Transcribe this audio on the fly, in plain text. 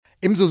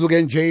Imzuzu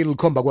ke nje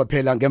likhomba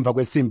kwaphela ngemva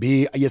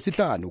kwesimbi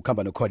yesihlanu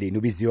ukhamba noKholini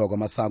ubiziwe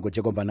kwamasango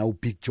njengoba na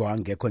uBig Joe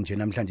ngekho nje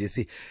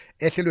namhlanje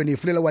ehlelweni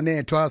Fulela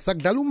Wanethwa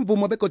sakudlala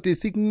umvumo begodi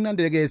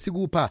sikunandeke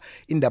sikupha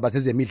indaba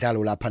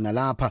zezemidlalo lapha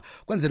nalapha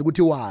kwenzela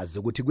ukuthi wazi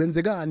ukuthi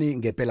kwenzekani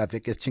ngempela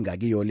veke sichinga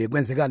kiyo le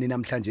kwenzekani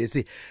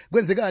namhlanje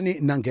kwenzekani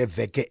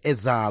nangeveke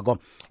ezako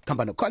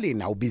khamba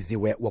noKholini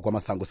ubiziwe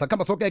wakwamasango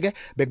sakhamba sonke ke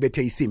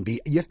bekubethe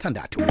isimbi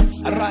yesithandathu.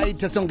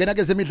 Right, songena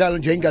ke zemidlalo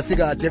nje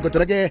ingasikade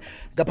kodwa ke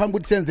ngaphambi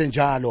ukuthi senze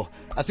njalo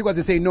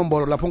asikwazise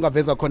inombolo lapho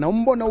ungaveza khona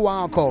umbono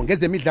wakho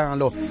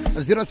ngezemidlalo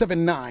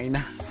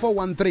 079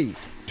 413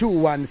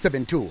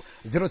 2172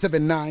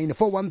 079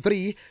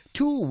 413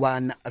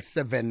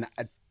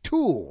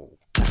 2172.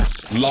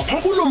 Lapha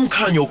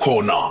kunomkhanyo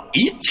khona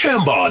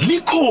ithemba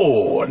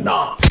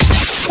likhona.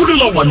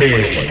 Fulela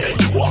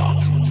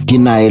Wanethwa.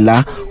 Kinaye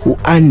la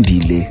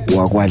uandile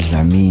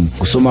wakwaDlamini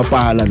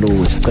usomapala lo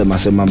wesicema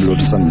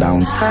seMamelodi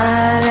Sundowns.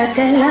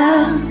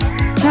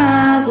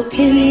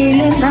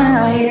 Ukilile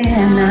naye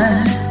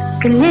na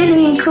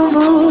kinini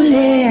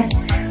kubule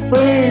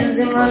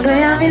wenze ngondo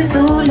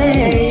yamizule.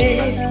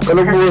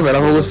 Cela ukubuza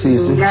lapho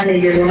kusisi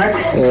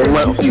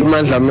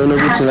uma Dlamini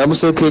ukuthi ngabe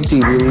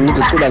usekhethile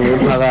ukuthi ucula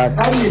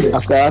ngephakathi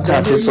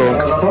asikathathe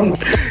sonke.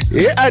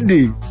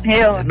 Andi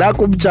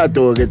nakho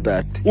umtshado ke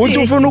dad uthi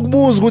ufuna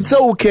ukubuza ukuthi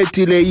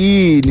sewukhethile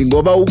yini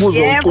ngoba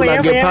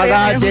ukuzocula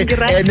ngephakathi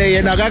ene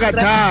yena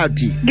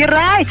akakathathi.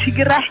 Ngiright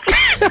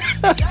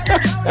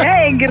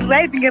hey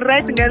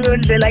ngiright ngalo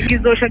ndlela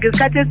ngizosho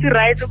ngesikhathi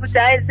esiright ukuthi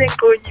hayi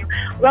senkonyo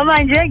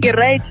kwamanje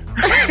ngiright.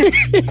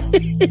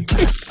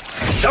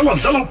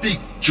 Dlala Big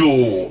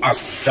Joe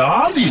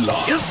asidlali la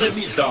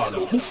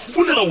ezemidlalo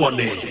uFulela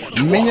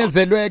Wanethwa.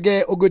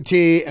 Menyezelweke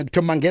ukuthi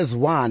kuthoma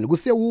ngezi1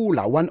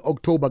 kusewula 1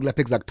 October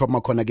kulapha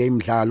ekuzakuthoma khona ke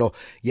imidlalo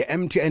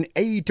ye-MTN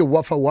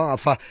 8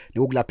 wafa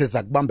nekulapha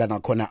ezakubambana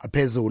khona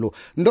phezulu.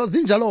 Ndo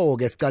zinjalo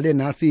ke siqale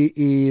nasi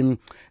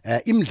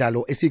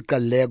imidlalo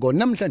esiqaleko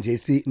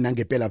namhlanje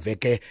nangempela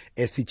veke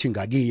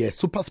esichingakiye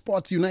Super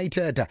Sports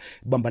United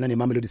bambana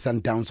neMamelodi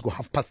Sundowns ku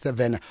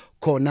 7:30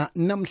 khona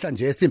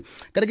namhlanje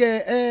kanti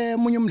ke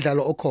munye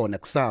umdlalo okhona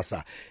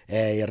kusasa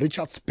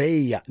Richards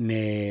Bay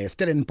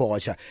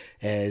neStellenbosch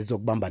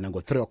izokubambana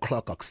ngo3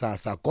 o'clock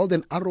kusasa.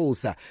 Golden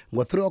Arrows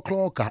ngo3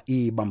 o'clock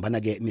ibambana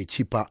ke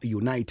neChippa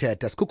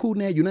United.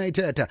 Sikhukhune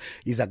United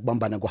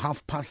izakubambana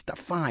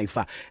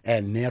ngo5:30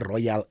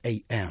 neRoyal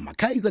AM.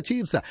 Kaizer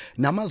Chiefs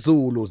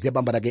namaZulu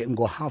ziyabambana ke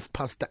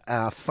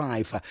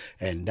ngo5:30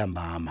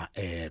 ntambama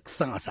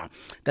kusasa.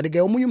 Kanti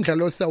ke omunye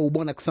umdlalo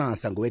sawubona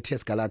kusasa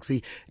ngoweTS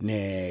Galaxy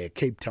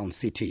neCape Town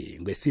City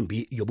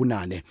ngesimbi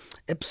yobunane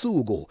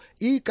ebusuku.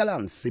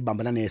 iGallants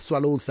ibambana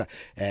neSwallows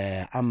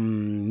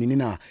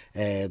ninina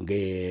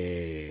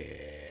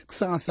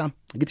kusasa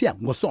ngithi ya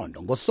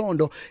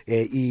ngosondo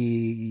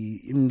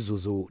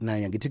imzuzu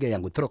naye ngithi ke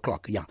ngo3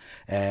 o'clock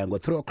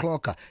ngo3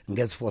 o'clock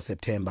ngezi4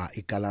 September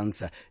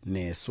iGallants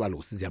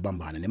neSwallows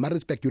ziyabambana.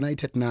 neMaritzburg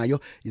United nayo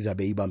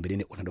izabe ibambene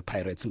neOrlando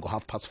Pirates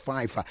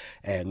ngo5:30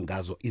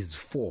 ngazo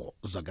iz4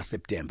 zaka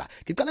September.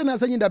 Ngiqale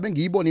nasenye indaba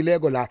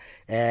engiyibonileko la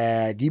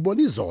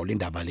ngiyibona izolo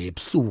indaba le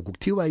ebusuku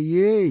kuthiwa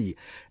hey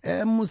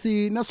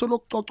musi nasolo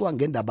kucocwa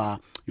ngendaba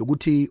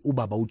yokuthi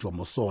ubaba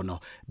uJomo Sono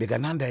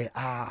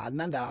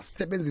bekananda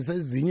sebenzisa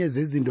ezinye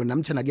zezinto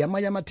namtjana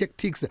kuyamanye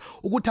ama-tactics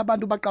ukuthi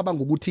abantu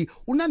baqabanga ukuthi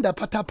unanda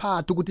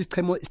phathaphatha ukuthi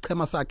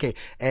isichema sakhe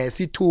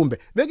sithumbe.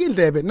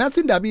 Bekindlebe nasi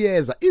indaba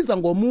iyeza iza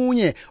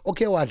ngomunye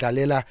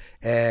wadlalela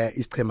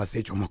isichema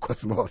seJomo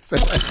Cosmos.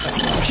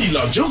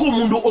 Phila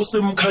njengomuntu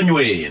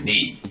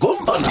osemkhanyweni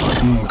ngombana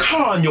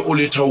umkhanyo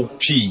oletha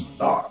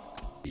ukuphila.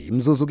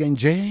 Imzuzu ke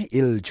nje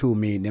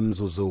ilithumi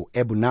nemzuzu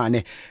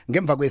ebunane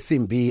ngemva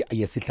kwesimbi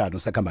yesihlanu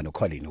sakhamba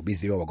noKholini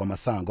ubiziwe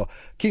wakwamasango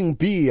King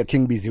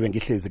Biziwe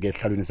ngihlezi ke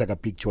ehlalweni saka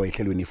Big Joe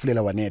ehlelweni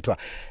Fulela Wanethwa.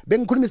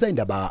 Bengikhulumisa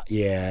indaba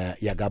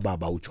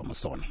yakababa uJomo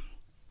Sono.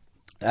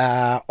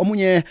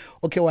 Omunye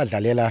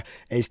wadlalela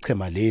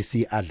isichema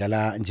lesi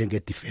adlala njenge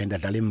defender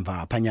adlala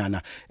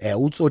emvaphanyana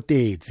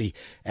uTsotetsi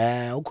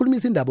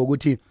ukhulumisa indaba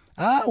ukuthi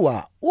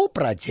hawa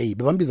uBrajay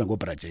bebambiza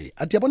ngoBrajay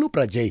athi yabona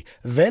uBrajay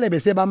vele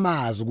bese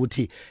bamazi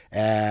ukuthi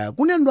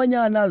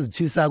kunendwanyana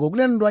azichisako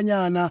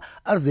kunendwanyana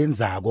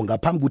azenzako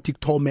ngaphambi ukuthi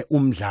kuthome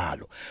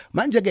umdlalo.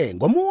 Manje ke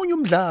ngomunye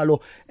umdlalo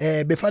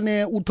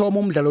befane uthoma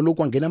umdlalo lo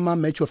kwangena ama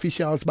match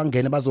officials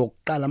bangene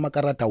bazoqala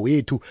amakarata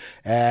wethu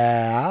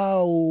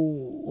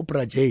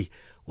uBrajay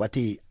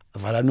wathi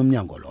vala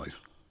nomnyango loyo.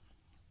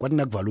 Kwathi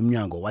nakuvala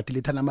umnyango wathi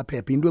lethana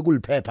amaphepha into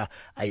ekuliphepha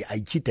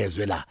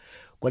ayichidezwe la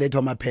kwalethwa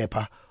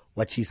amaphepha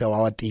wachisa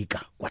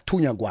wawatika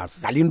kwathunya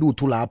kwazala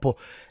intuthu lapho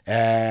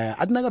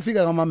athi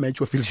nakafika kama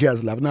match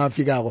officials lapho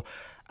nafikako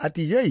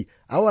athi hey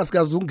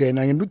awasikazi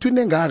ungena ngentuthu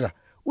engaka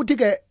uthi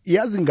ke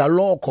yazi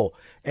ngalokho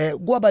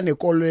kwaba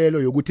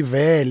nekolelo yokuthi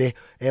vele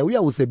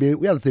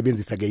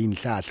uyazisebenzisa ke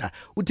inhlahla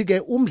uthi ke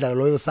umdlalo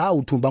loyo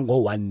sawuthumba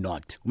ngo1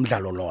 not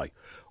umdlalo loyo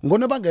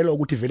ngonobangela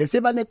ukuthi vele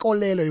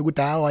sebanekolelo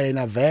yokuthi hawa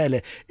yena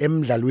vele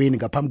emidlalweni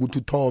ngaphambi ukuthi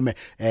uthome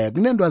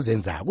kunento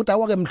azenza ukuthi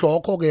awake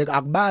mhlokho ke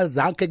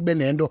akubazange kube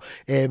nento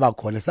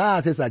bakhona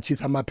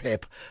sasachisa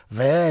amaphepha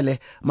vele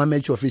ama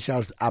match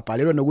officials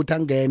abhalelwe nokuthi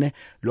angene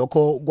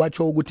lokho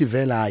kwatsho ukuthi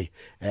vele hayi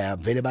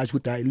vele basho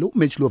ukuthi lo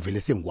match lo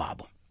vele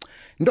sengwabo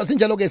into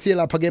sinjalo ke siye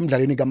lapha ke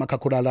emidlalweni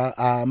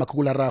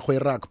kamakhakhula ragwe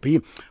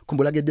rugby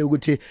khumbula ke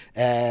ukuthi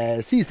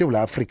siyiSouth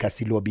Africa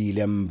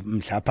silobile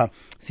mhlapha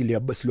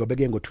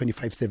silobeke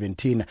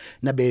ngo2517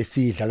 nabe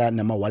sidlala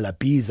nama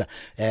Wallabies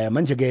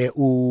manje ke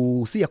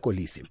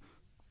usiyakolisi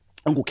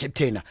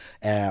ungukaptain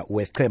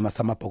wesichema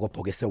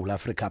samabhokobhoko eSouth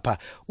Africa pha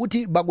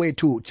uthi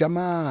bakwethu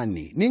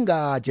jamani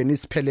ningaje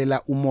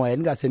nisiphelela umoya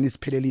ningase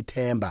nisiphelela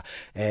ithemba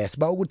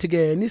siba ukuthi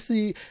ke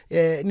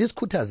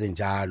nisikhuthaze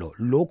njalo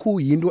lokhu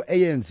yinto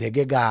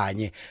eyenzeke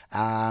kanye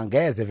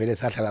angeze vele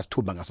sahlala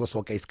sithumba ngaso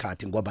sonke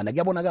isikhathi ngoba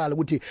nakuyabonakala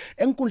ukuthi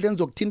enkundleni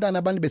zokuthintana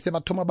abantu bese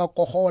bathoma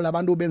bakohola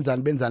abantu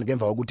benzani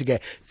ngemva kokuthi ke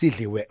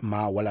sidliwe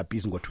ma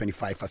Wallabies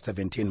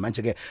ngo25-17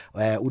 manje ke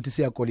uthi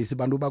siyakolisa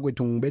abantu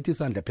bakwethu ngibethi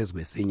isandla phezulu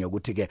kwesinye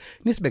ukuthi ke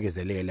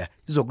nisibekezelela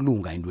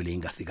izokulunga into le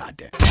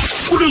ingasikade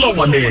Fulela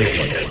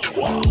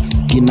Wanethwa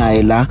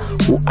kinaye la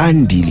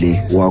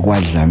uandile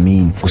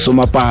wakwaDlamini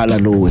usomapala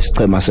lo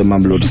wesichema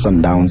seMamelodi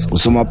Sundowns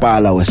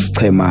usomapala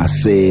wesichema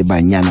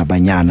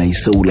sebanyana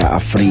iSouth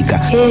Africa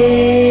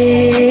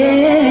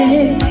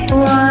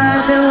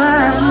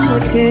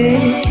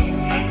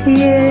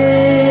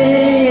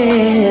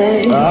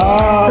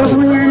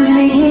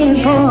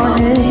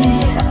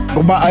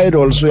Kuba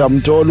idols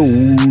uyamthola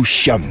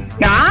uSham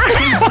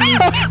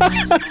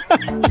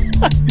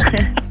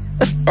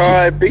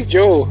Alright, Big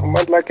Joe,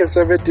 umuntu like a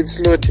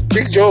slot.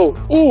 Big Joe,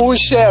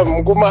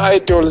 uShem kuma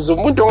idols,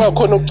 umuntu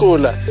ongakhona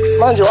ukucula.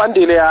 Manje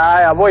uandile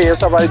hayi abo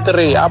yes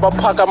abayi3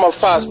 abaphaka ama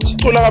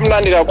fast. Cula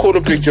kamnandi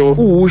kakhulu Big Joe.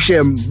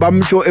 uShem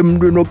bamsho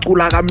emntwini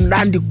ocula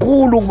kamnandi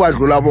kukhulu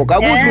ukubadlula bonke.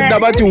 Akusho ukuthi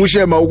nabathi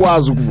uShem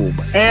awukwazi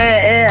ukuvuma.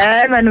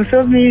 Hayi man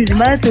usomizi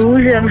mathi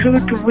uShem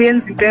ukuthi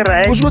ubuyenza into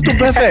right. Kusho ukuthi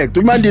perfect.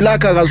 uMandile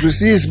lakhe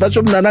akazwisisi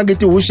batsho mina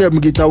nangithi uShem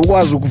ngithi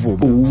awukwazi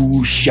ukuvuma.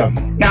 uShem.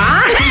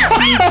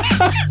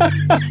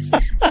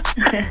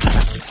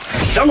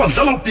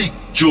 Dlala Big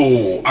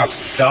Joe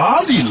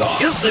asidlali la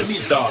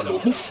ezemidlalo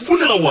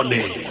kufulela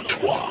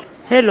Wanethwa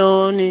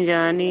Hello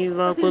ninjani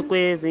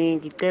bakwekwezi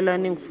ngicela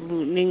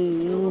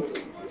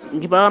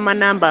ngibawa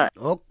amanamba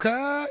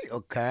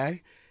Okay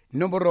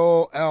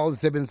nomboro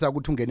L7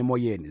 ukuthi ungene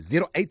emoyeni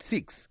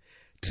 086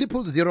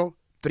 000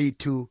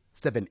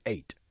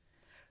 3278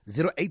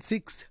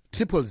 086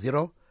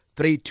 000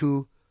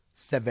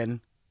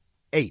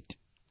 3278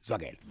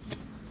 zwakela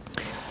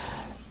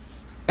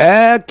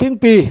King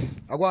B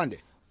akwande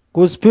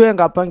kusiphiwe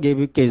ngapha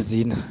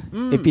ngebigezina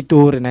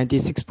ePitori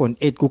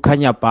 96.8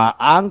 kukhanya ba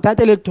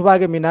angithathele ithuba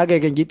ke mina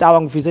ke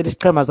ngitawa ngifisela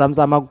isichema sami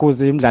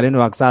samakuzi emidlalweni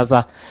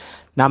wakusasa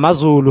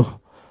namaZulu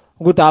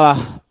ukuthi aba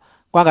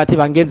kwangathi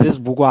bangenza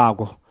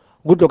isibukwako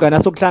ukuthi lokana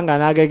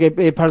sokuhlangana ke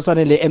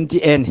ephaliswane le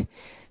MTN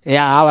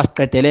hawa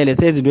siqedelele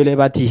sezinto le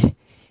bathi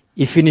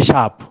ifinish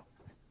up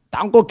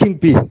danko King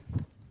B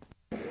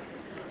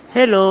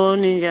Hello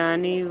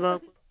ninjani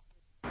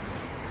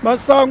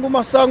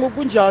Masangu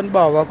kunjani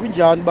baba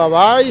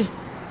hayi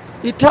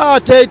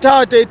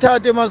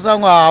ithathe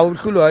masangu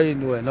uhlulwa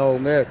yini wena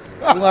ungeke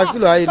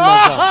ungahlulwa yini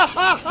masangu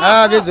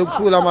ngeze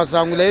ukuhlula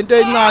masangu le into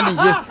encane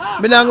nje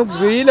mina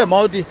ngikuzwile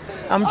mawuthi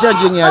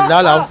amtshanje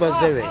ngiyadlala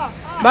awupasebe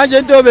manje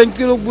into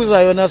bengicela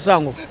ukubuza yona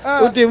sangu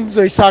uthi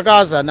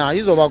uzoyisakaza na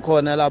izoba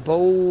khona lapha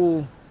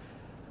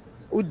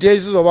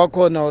uDays uzoba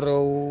khona or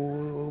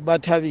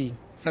uBathabini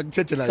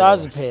sakutshela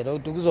sazi phela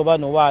uthi kuzoba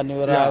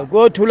nobani ra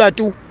kothula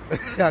tu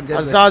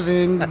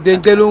asazi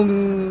ngicela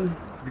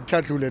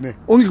ngichathlule ne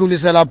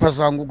ungidlulise lapha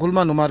sangu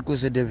ukhuluma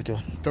noMarcus David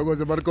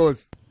Sithokoze Marcos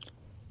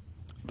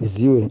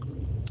Biziwe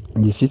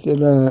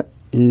ngifisela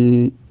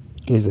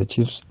iKaizer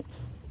Chiefs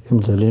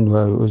emidlalweni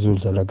wayo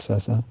ozodlala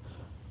kusasa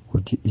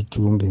ukuthi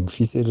ithumbe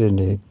ngifisele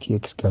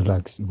neKX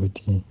Galaxy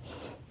ukuthi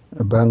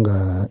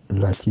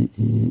bangalahli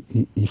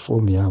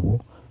iform yabo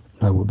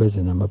nabo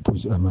beze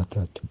namaphuzu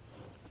amathathu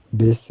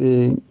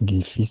bese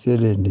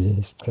ngifisele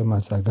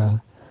nesichema saka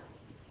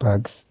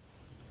Bucks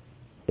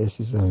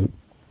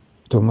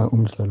esizatoma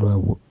umdlalo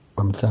wabo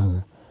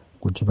wamhlanga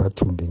ukuthi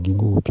bathumbe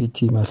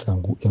nginguphi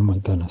Mahlangu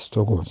eMontana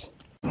Sithokoze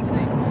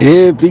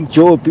Big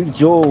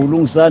Joe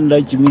ulungisani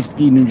la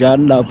Jimistin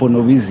njani lapho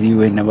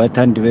nobiziwe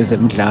nabathandi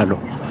bezemidlalo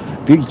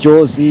Big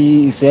Joe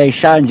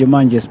siyayishanje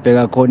manje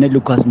sibheka khona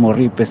eLucas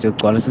Moripe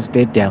siyogcwala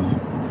stadium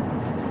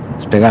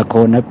sibheka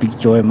khona Big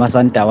Joe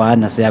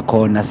emasantawana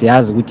siyakhona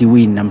siyazi ukuthi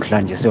win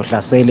namhlanje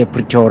siyohlasela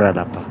ePretoria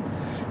lapha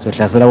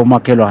siyohlasela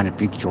bomakhelwane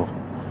Big Joe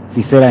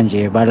fisela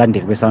nje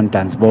balandeli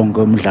beSundowns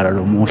bonke umdlalo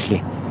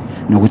lomuhle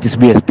nokuthi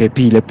sibuye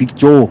siphephile Big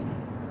Joe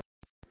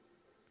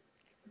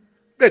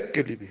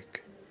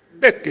Bekelibik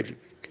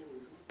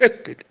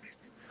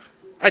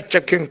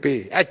acha King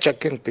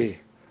B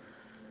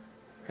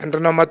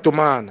Andrina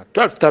Matumana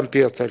 12 time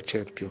PSL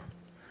champion.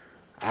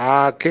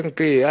 King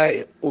P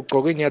hayi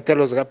ugqoka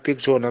inyathelo zika Big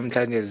Joe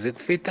namhlanje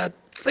zikufita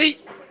tsi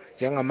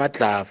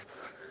njengamadlava.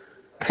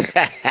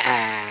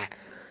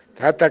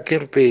 Tata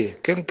King P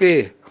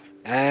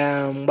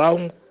ngiba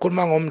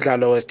ukhuluma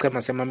ngomdlalo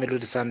wesichema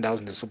seMamelodi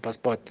Sundowns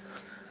neSuperSport.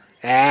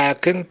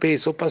 King P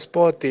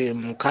SuperSport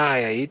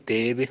mkhaya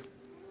iDerby.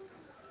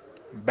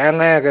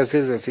 Bangeke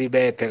size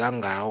sibethe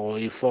kangawo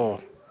i4.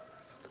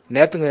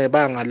 Net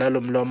ngebanga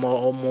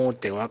lalomlomo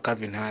omude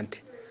waKevin Hunt.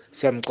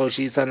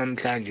 Siyamxoshisa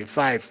namhlanje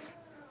 5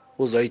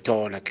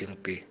 uzoyithola King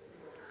P.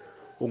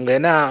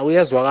 Ungena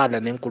uyezwakala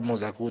nenkulumo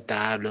zakhe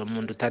udalo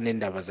umuntu uthanda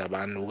indaba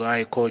zabantu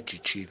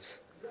ukayicoach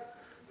Chiefs.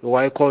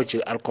 Ukayicoach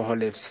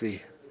Alcohol FC.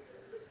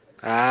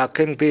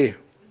 King P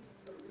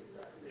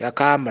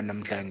yakhamba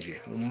namhlanje.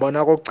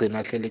 Umbona kokugcina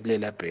ahleli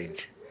kulela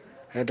bench.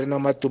 Andrina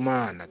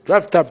Matumana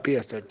 12 time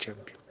PSL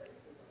champion.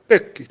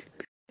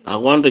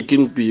 Akwanda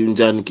King P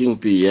unjani King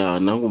P ya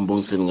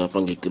nangumbongiseni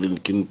ngapha ngegreen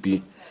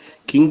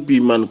King P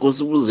man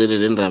kosibuzele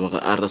le ndaba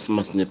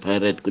kaErasmus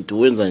nePirate kuthi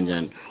wenza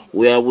njani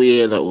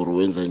uyabuyela or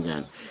wenza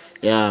njani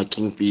ya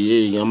King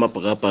P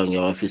ngamabhakabhaka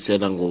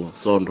ngiyawafisela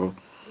ngosondro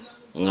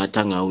ngathi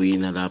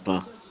angawina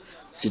lapha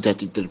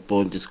sithatha 3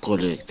 points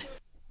collect.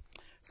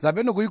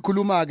 Sabe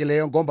nokuyikhuluma ke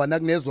leyo ngomba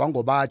nakunezwa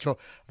ngobatsho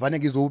vane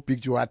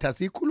ngizobig Joe athi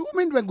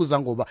asikhuluma into engizwa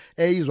ngoba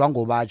eyizwa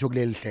ngobatsho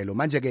kuleli hlelo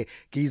manje ke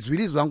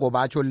ngizwilizwa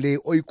ngobatsho le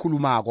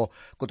oyikhulumako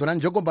kodwa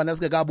njengoba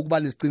nasingekabi ukuba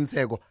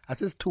nesiciniseko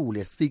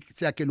asesithule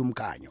siyakhela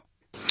umkhanyo.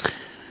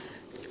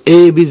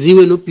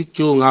 Biziwe no Big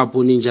Joe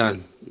ngapho ninjani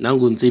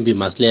nangunsimbi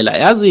Masilela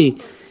yazi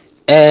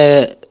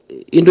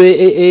into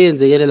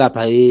eyenzekele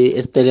lapha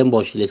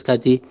eStellenbosch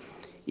lesikhathi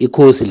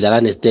ikhosi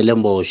idlala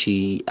neStellenbosch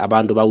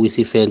abantu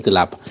bawisa ifence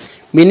lapha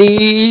mina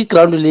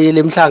iground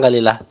lemhlanga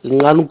lela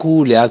lincane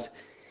ukukhulu yazi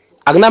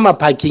akunama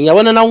parking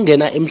yabona na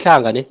ungena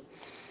emhlanga ne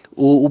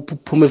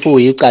uphume fo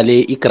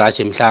yiqale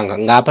igarage emhlanga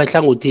ngapha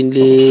ehlangothini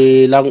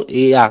le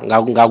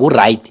ngaku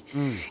right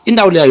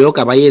indawo leyo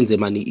yoga bayenze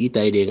mani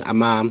idayile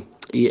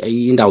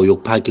indawo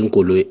yokuparka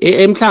inkolo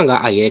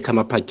emhlanga akekho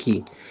ama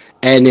parking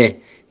into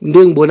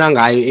engibona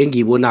ngayo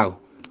engiyibonako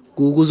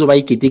kuzoba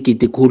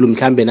igidigidi khulu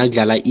mhlambe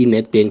nakudlala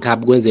iNetbank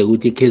Cup kwenzeka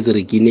ukuthi iKaizer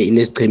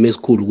inesicheme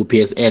esikhulu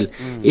kuPSL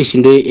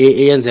ishinto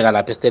eyenzeka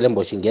lapha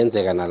eStellenbosch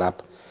ingenzeka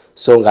nalapha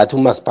so ngathi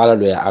umasipala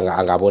lo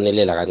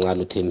angabonelela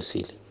kancane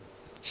uThemsile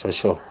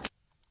sho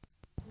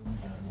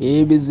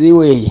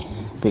Biziwe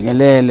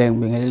ngibingelele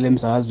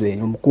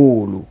emsakazweni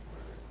omkhulu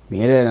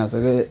ngibingelele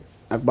naseke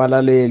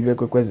akubalaleli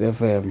bekwekwez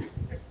FM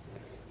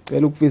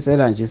cela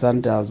ukufisela nje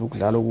iSundowns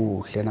ukudlala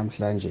okuhle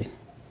namhlanje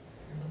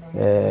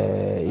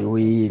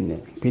iwine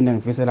phinde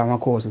ngifisela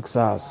amakhosi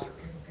kusasa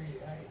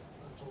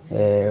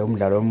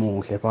umdlalo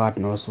omuhle phakathi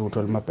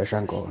noSuthu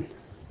limabhesha ngone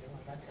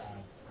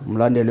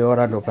umlandeli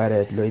weOrlando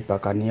Pirates lo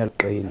ibhakani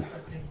yaliqina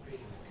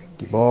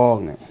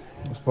ngibonge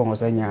uSiphongo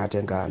Senyathi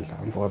enkandla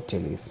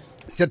mfowethelisi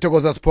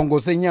siyathokoza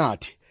Siphongo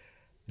Senyathi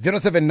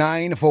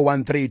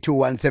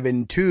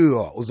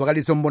 0794132172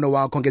 uzwakalisa umbono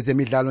wakho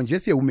ngezemidlalo nje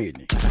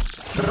siyewumeni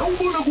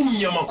Rawubona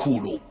kumnyama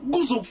khulu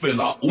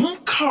kuzokuvela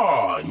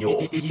umkhanyo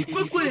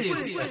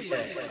ikwekwezi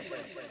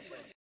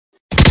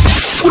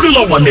Fulela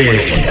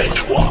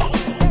Wanethwa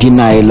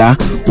nginaye la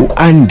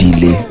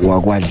uandile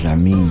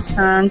wakwaDlamini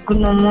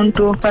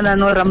kunomuntu ofana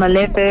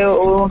noRamalepe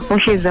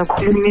ohlezi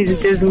akhuluma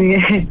izinto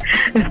ezinye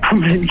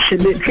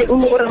esiphumulishele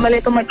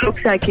uRamalepe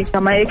ama-jokes akhe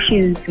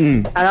ama-actions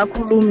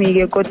akakhulumi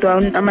ke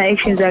kodwa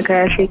ama-actions akhe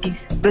ayahlekisa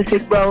bese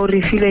kuba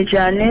uRifile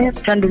Jane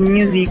uthanda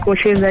umusic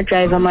ohlezi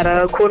ajive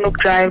mara akakhona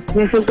ukujive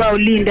bese kuba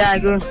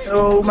uLinda-ke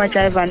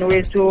umajayivani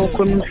wethu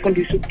okhona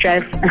umfundisa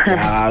ukujive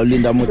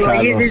uLinda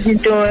Mutlalo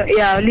izinto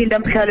uLinda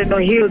Mhlalo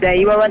noHilda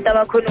yibo abantu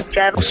abakhona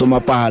ukujive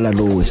usomapala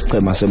lo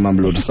wesichema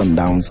seMamelodi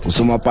Sundowns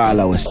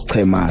usomapala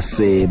wesichema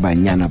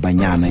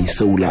sebanyana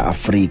iSouth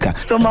Africa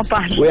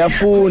somapala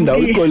uyafunda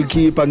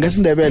ugoalkeeper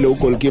ngesindebele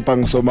ugoalkeeper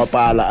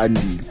ngisomapala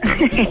andile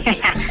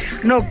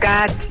no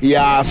god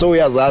ya so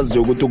uyazazi nje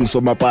ukuthi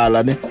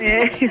ungisomapala ne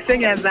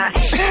sengiyazazi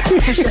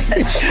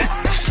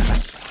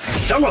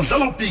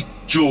dlala Big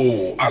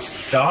Joe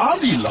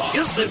asidlali la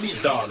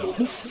ezemidlalo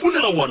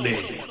kufunela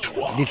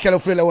Wanethwa lihlelo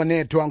Fulela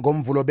Wanethwa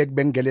ngomvulo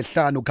bekubengele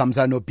 5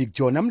 ukhambisana noBig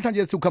Joe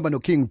namhlanje sikhamba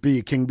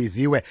noKing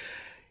Biziwe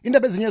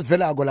indaba ezinye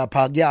ezivelako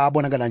lapha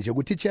kuyabonakala nje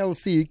ukuthi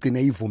iChelsea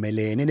igcine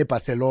ivumelene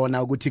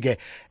neBarcelona ukuthi ke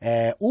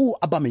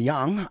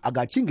uAubameyang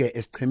akathinge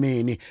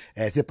esichemeni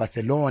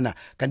seBarcelona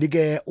kanti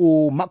ke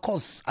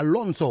uMarcos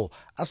Alonso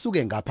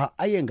asuke ngapha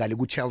ayengale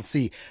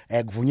kuChelsea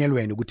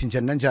kuvunyelweni ukuthi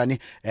njani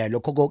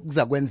lokho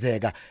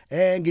kuzakwenzeka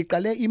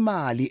ngiqale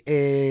imali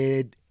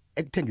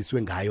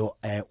ekuthengiswe ngayo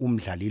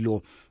umdlali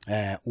lo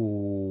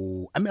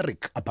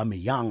u-Americ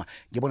Aubameyang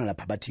ngibona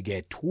lapha bathi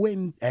ke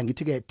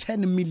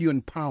 10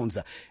 million pounds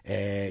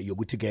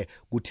yokuthi ke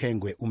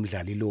kuthengwe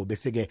umdlali lo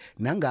bese ke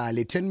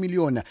nangale 10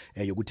 million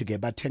yokuthi ke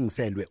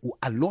bathengiselwe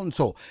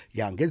uAlonso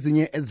ya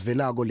ngezinye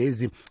ezivelako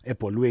lezi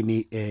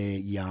ebholweni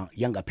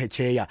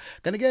yangaphetsheya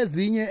kanti ke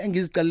ezinye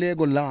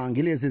engizicaleko la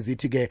ngilezi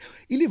zithi ke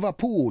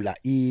iLiverpool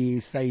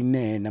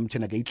isayine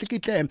namtjana ke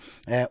ihlikihle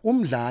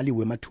umdlali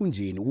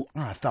wemathunjini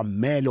uArthur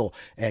Melo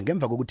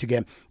ngemva kokuthi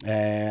ke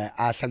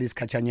ahlala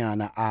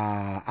isikhatshanyana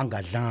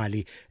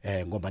angadlali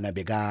ngoba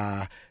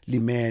nabeka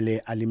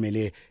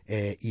alimele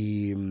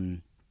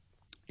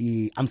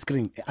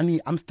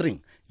i-hamstring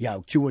ya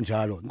kuthiwo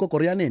njalo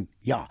inkokoriyaneni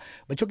ya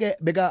batsho ke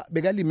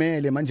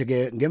bekalimele manje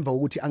ke ngemva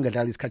kokuthi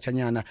angadlali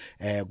isikhatshanyana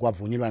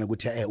kwavunyelwana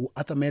ukuthi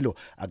uArthur Melo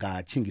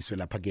akathingiswe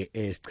lapha ke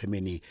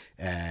esichemeni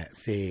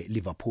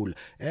se-Liverpool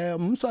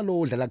umsalo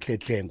udlala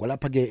kuhle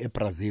ngolapha ke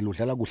eBrazil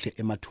udlala kuhle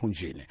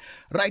emathunjini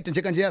right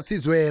njekanje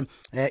yasizwe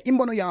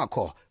imbono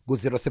yakho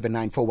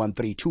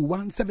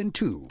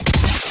ku-07941322172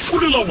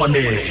 Fulela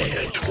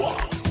Wanethwa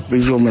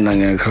Biziwe mina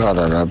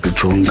ngiyakhala la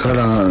Biziwe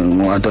ngikhala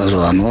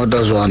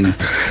ngoAtazwane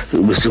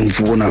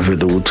besimfuna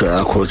vele ukuthi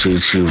acoach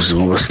iChiefs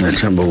ngoba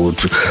sinethemba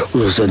ukuthi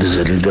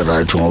uzosendizela into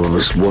right ngoba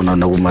besibona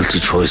naku-multi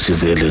choice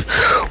vele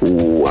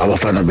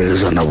abafana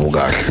beza nabo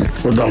kahle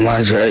kodwa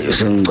manje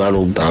sengicala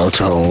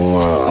ukudawutha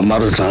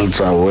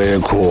ama-results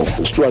awekho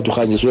Stuart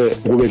uhanjiswe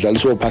kube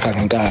dlaliswe phakha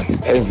ngenkani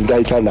enza into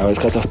ayithandayo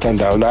isikhathi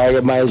asithandayo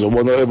naye maye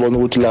ebona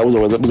ukuthi la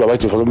uzaba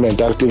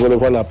development active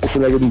lapho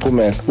kufuneka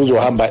imiphumela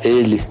uzohamba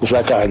early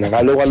usakhanya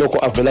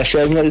ngalokho avela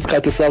shenye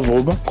isikhathi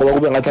savuma ngoba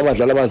kube ngathi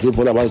abadlali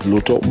abazibhola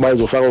abazilutho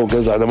bayizofaka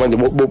ongezana manje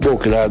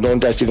bogila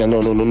nontathinga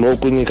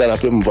nokunika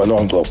lapha emva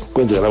nongcobo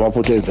kwenzeka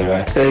lamaphutha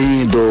enzekayo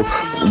into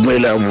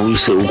kumele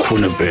abuyise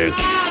ukhona back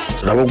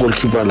labo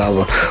goalkeeper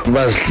laba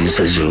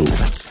bazidlisa nje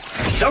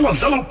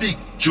dlala Big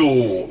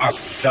Joe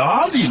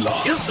asidlali la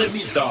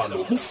ezemidlalo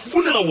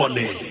kufunela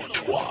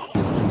Wanethwa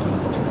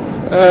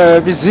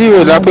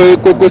Biziwe lapho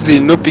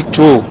kokozini no Big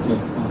Joe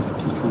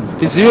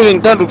Biziwe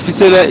ngithanda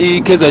ukufisela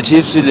iKaizer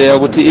Chiefs le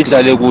ukuthi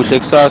idlale kuhle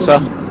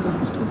kusasa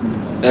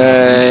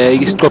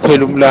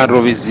isiqophela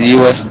umlando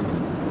Biziwe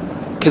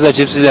Kaizer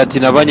Chiefs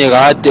lathina abanye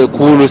kade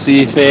khulu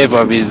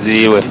siyifavor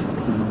Biziwe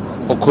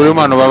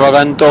ukhuluma nobaba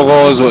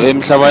kaNtokozo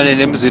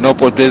emhlabaneni emzini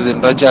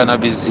obhodwezini ratshana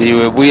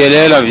Biziwe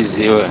buyelela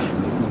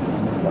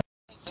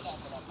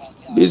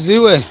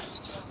Biziwe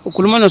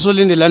ukhuluma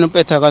nosolindelana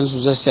uPetha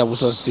kanzuza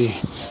siyabuso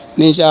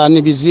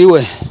ninjani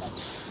Biziwe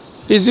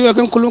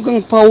ke ngikhuluma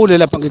ngiphawule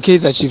lapha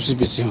ngeKaizer Chiefs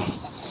Biziwe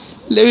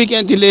le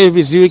weekend le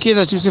Biziwe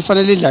Kaizer Chiefs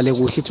ifanele idlale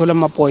kuhle ithola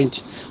ama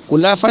point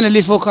kula fanele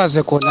ifocus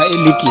khona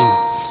eligini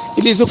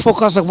ilise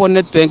ukufocus kubo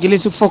Nedbank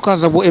ilise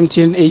ukufocus kubo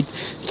MTN 8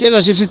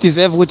 Kaizer Chiefs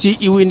deserve ukuthi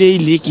iwine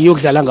ileague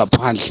yokudlala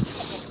ngaphandle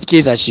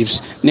Kaizer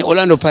Chiefs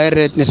neOrlando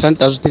Pirates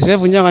neSundowns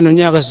deserve unyaka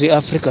nonyaka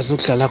zeAfrica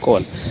sokudlala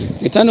khona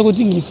ngithanda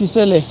ukuthi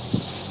ngifisele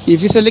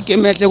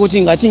game ehle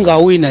ukuthi ngathi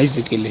ngawina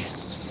iviki le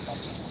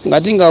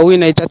ngathi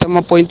ingawina ithatha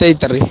ama point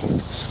ay3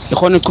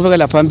 ikhona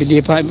ukuqhubekela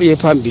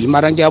phambili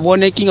mara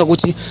ngiyabona inkinga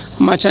ukuthi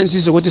ama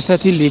chances ukuthi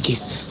start league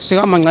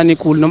sekamancane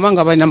kakhulu noma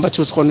ngaba number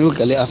 2 sikhona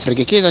ukudlala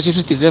eAfrica Kaizer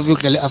Chiefs deserve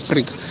ukudlala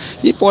eAfrica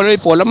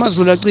ibhola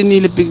amazulu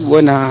aqinile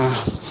wena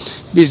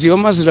Biziwe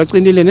amazulu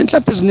aqinile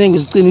nenhlapho eziningi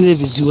ziqinile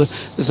Biziwe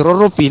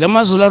zirorobhile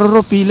amazulu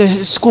arorobhile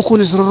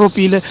isikhukhuni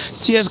zirorobhile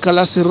TS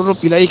Galas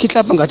zirorobhile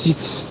ayikhihlapha ngathi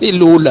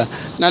ilula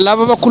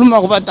nalabo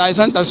abakhuluma kubathi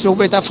ayisanda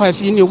siyokubetha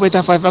 5 ini ukubetha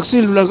 5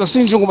 akusilula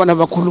akusinjengoba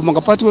nabakhuluma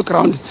ngaphathi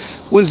kweground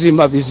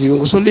kunzima Biziwe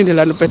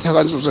ngusolindelana uPetha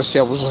kanzuza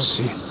siyabuzwa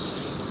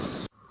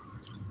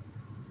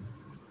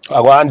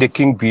akwande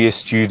King B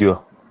studio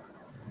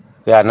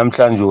ya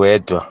namhlanje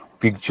wedwa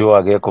Big Joe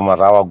akekho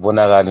marawa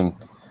kubonakala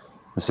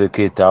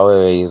msekhetha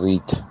awe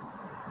irita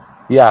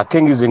ya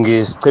ke ngize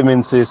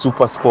ngesichemeni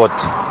seSuper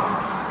Sport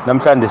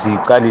namhlanje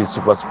siyicala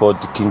iSuper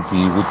Sport King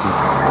B ukuthi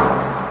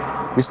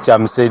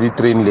isijamisela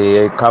itrain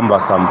le ikhamba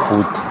some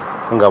foot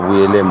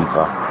ingabuyele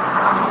emva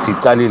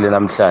sicalile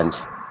namhlanje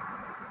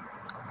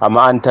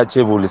ama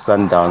untouchable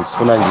Sundowns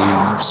funa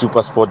nje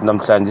Super Sport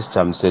namhlanje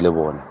isijamisele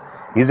bona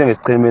ngize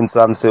ngesichemeni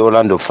sami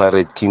seOrlando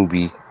Pirates King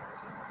B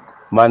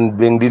man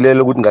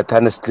bengidilela ukuthi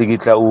ngathana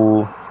sihlikihla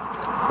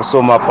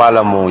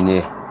usomapala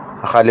munye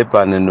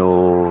ahalebhane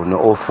no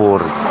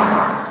Ofori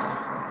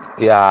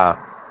ya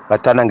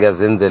ngathana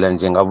ngiyazenzela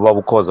nje ngabo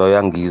babukhoza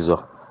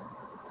uyangizwa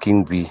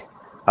King B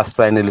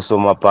asayinele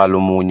isomapala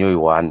umunye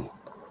oyi1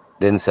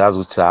 then siyazi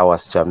ukuthi hawa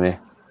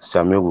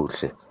sijame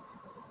kuhle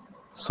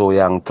so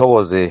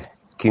yangithokoze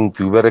King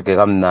B ubereke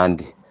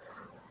kamnandi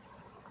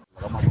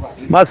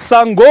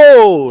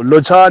Masango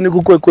lochani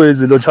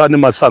kukwekwezi lochani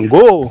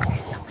Masango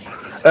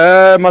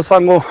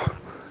Masango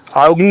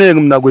akuningi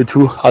mina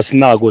kwethu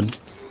asinako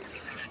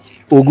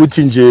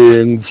ukuthi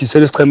nje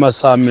ngifisela isichema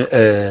sami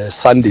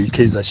Sunday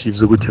Kaizer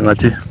Chiefs ukuthi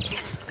ngathi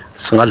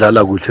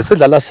singadlala kuhle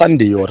sedlala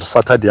Sunday or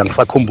Saturday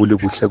angisakhumbuli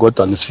kuhle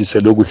kodwa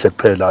ngisifisele okuhle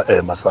kuphela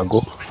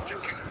Masango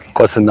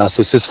because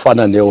naso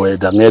sesifana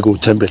neweather ngeke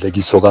uthembele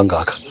kiso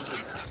kangaka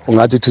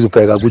ungathi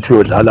ubheka ukuthi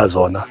uyodlala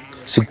zona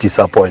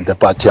sikudisappointe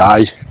but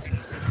hayi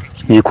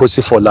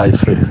ngiyikhosi for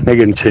life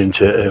ngeke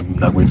ngichange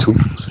mina kwethu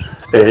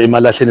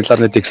emalahleni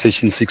eClarnet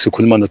Station 6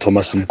 ukhuluma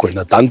noThomas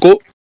Mgwena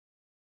danko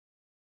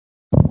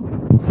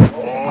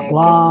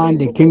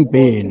Akwande King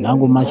B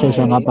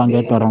nangumashesha ngapha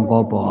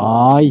ngeDorongobo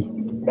hayi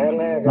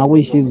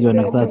makuyishizi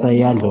yona kusasa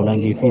iyadlula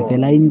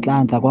ngifisela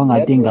inhlanhla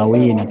kwangathi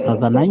ingawina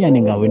kusasa nanyani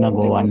ingawina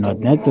ngo-1 not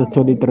next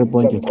sithole 3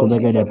 points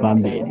ichubekele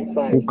phambili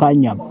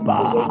kukhanya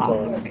ba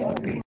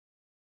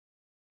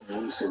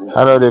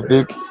Hello the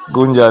big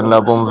kunjani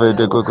lapho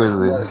mfethu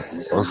ekwekwezini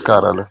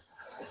Oscar lo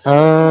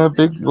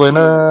big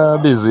wena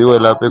Biziwe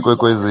lapha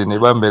ekwekwezini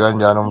ibambe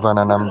kanjani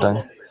umfana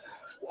namhlanje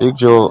Big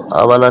Joe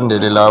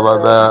abalandeli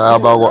laba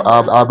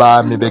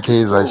abami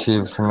beKaizer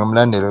Chiefs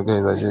ngimlandeli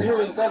weKaizer Chiefs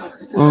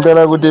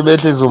ngicela ukuthi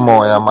behlise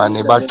umoya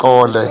mani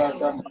bacole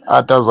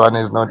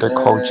Atazwane is not a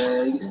coach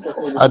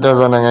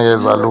Atazwane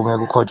ngeke zalunge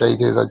ukucoacha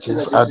iKaizer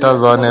Chiefs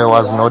Atazwane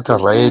was not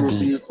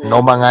ready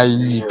noma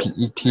ngayiphi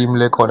i-team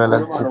lekhona la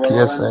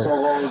ku-PSL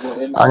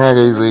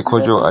angeke ize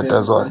icoach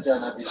Atazwane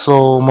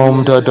so uma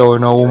umthatha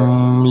wona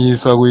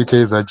umyisa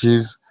kwi-Kaizer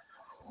Chiefs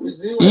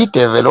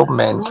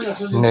i-development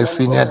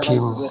ne-senior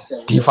team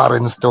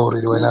different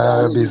story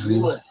wena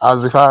Biziwe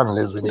azifani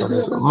lezi zinto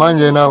lezo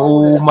manje na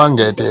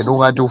umangete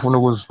ungathi ufuna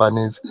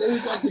ukuzifanisa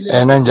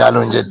ena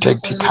njalo nje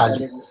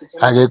tactically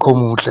akekho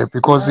muhle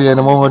because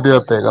yena mongothi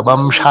uyabheka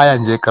bamshaya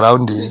nje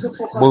groundini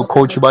bo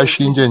coach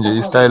bashintshe nje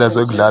istyle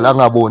sokudlala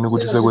angaboni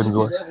ukuthi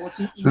sekwenziwa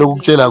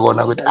lokutshela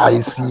kona ukuthi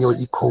ayisiyo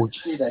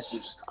i-coach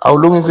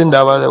awulungisa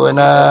indaba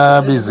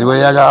wena Biziwe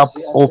yaka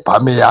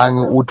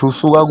Aubameyang uthi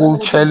usuka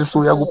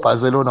ku-Chelsea uya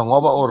ku-Barcelona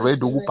ngoba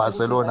already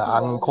ku-Barcelona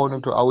angikhona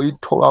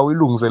ukuthi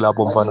awuyilungise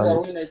lapho mfana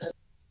wethu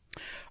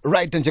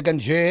right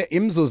njekanje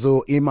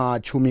imzuzu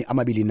imachumi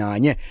amabili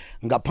nanye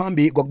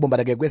ngaphambi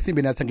kokubombana-ke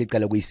kwesimbi nathi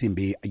ngicela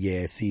kuyisimbi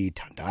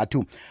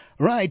yesithandathu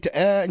right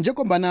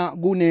njengombana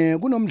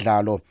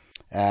kunomdlalo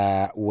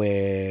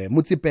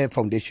we-Mutsipe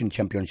Foundation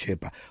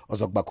Championship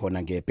ozokuba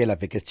khona ngempela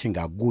veke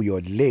esichinga kuyo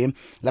le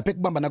lapha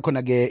kubambana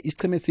khona-ke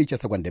isicheme esitsha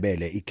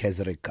sakwandebele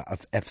i-Kesrick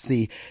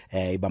FC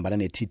ibambana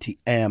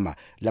ne-TTM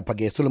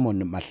lapha-ke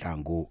Solomon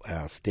Mahlangu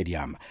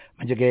Stadium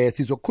manje-ke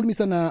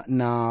sizokukhulumisana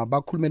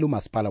nabakhulumela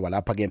umasipala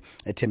walapha-ke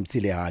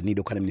eThemsile hani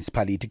lokhana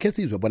municipality ke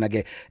sizwe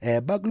bona-ke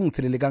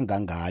bakulungiselele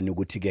kangangani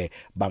ukuthi-ke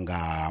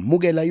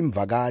bangamukela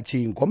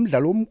imvakatshi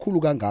ngomdlalo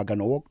omkhulu kangaka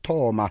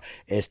nowokuthoma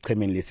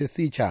esichemeni lesi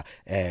esitsha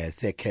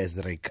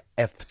seKesrick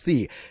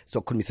FC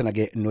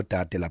sokukhulumisana-ke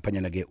nodade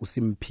laphanyana-ke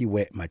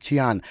uSimphiwe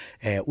Machian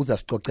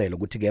uzasicocela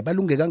ukuthi-ke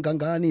balunge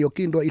kangangani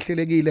yonke into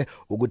ihlelekile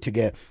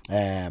ukuthi-ke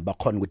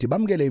bakhona ukuthi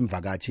bamukele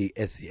imvakatshi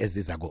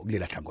ezizako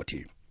kulela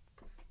hlangothi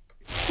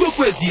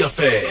Kwekwezi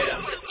FM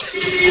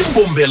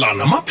imbombela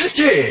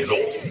namaphethelo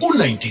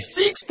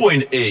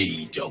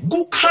ku-96.8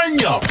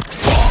 kukhanya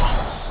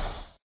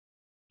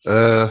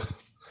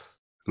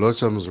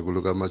lotsha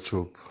mzukulu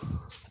kaMachup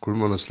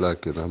khuluma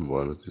noSlake number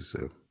 1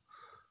 uthi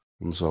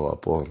umswa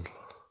wapondo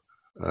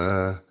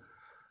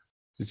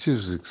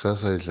iChiefs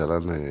kusasa idlala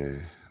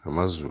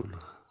namazulu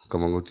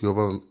kama ngokuthi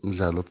yoba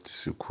umdlalo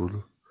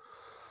obudisikhulu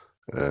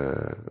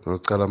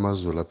noqala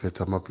amazulu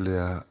aphethe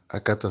amaplayer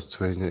akata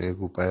sithwenye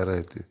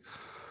eku-Pirate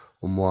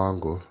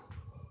uMwango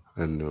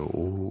and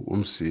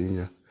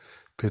umsinya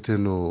phethe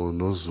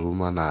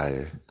noZuma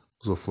naye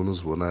uzofuna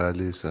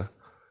uzibonakalisa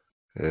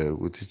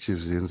ukuthi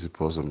iChiefs yenza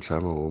iphoso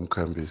mhlawumbe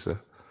ngomkhambisa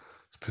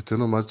siphethe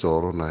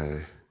noMajoro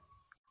naye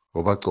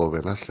ngoba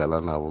cobe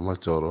nasidlala nabo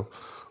uMajoro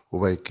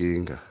uba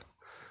ikinga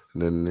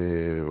then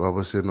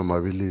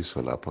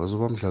babasenomabiliso lapha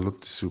uzoba umdlalo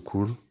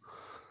obudisikhulu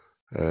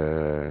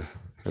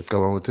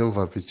ngicabanga ukuthi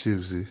emva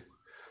iChiefs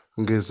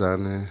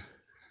ungezane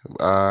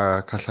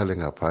akhahlale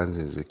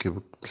ngaphandle nje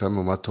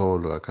mhlawumbe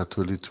uMatholo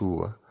akathola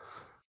ithuba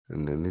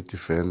and then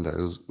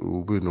i-defender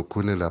ube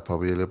nokhune lapha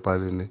abuyele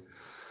epalini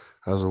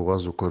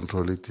azokwazi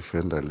ucontrol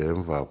i-defender le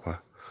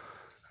emvapha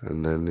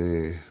and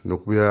then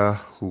nokubuya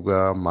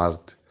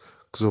kukaMart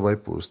kuzoba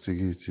ipost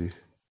kithi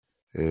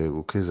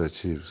ku-Kaizer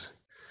Chiefs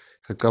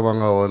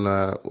ngicabanga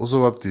wona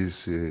uzoba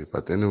budisi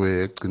but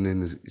anyway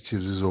egcineni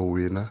iChiefs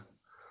izowina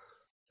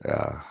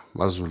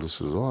mazulu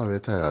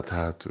sizowabetha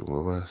kathathu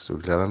ngoba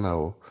sokudlala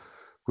nawo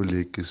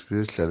kuleague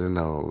sibuye sidlale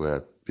nawo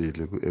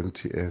kabili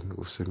ku-MTN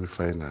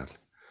ku-semi-final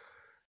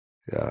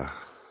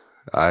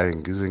hayi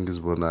ngize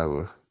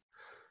ngizibonako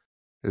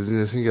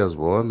ezinye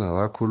singiyazibona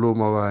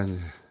wakhuluma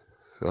abanye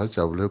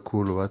bajabule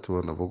khulu bathi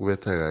bona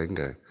bokubetha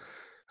kangaka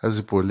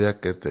azibhola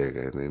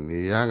iyagedeka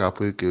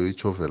niyangapho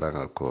ichovela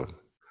ngakhona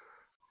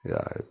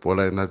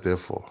ibhola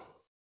ina-therefore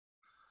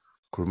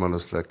khuluma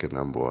noSlake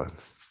number 1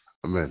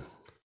 amen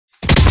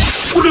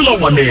Fulela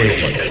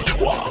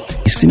Wanethwa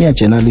senior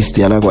journalist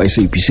yala kwa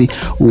SABC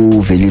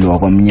uvelile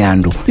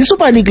wakwamnyando.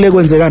 I-Super League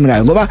lekwenzekani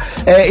ngayo ngoba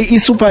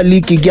i-Super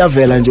League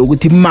kuyavela nje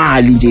ukuthi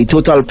imali nje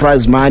i-total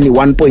prize money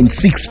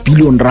 1.6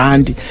 billion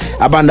rand,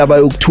 abantu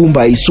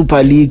abayokuthumba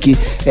i-Super League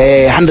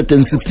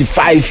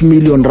 165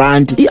 million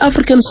rand.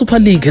 I-African Super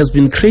League has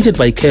been created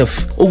by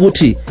CAF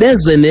ukuthi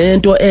beze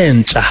nento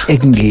entsha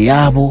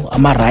ekungeyabo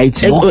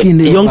ama-rights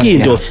yonke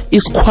into,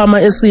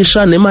 isikhwama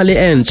esisha nemali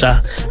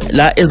entsha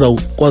la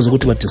ezawukwazi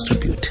ukuthi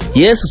ba-distribute.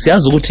 Yes,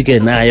 siyazi ukuthi ke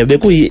nayo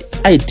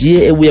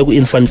bekuyi-idea ebuya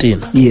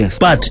ku-Infantino. Yes.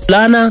 But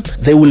lana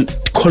they will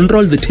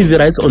control the TV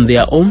rights on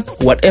their own,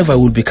 whatever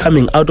will be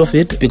coming out of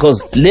it,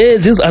 because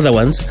these other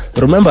ones,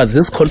 remember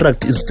this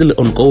contract is still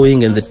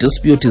ongoing and the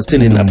dispute is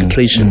still in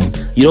arbitration.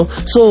 You know,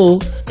 so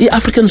the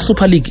African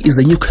Super League is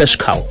a new cash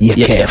cow.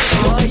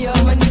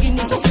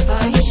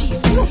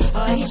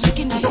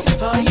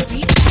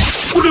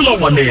 Fulela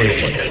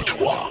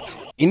Wanethwa.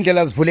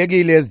 Indlela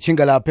zivulekile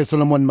ezichinga lapha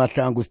eSolomon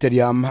Mahlangu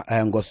Stadium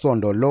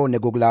ngosondo lo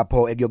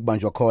nekukulapho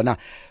ekuyokubanjwa khona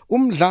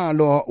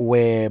umdlalo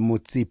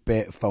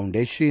weMutsipe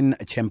Foundation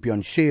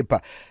Championship.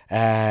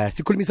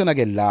 Sikhulumisana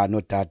ke la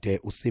nodade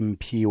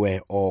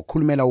uSimphiwe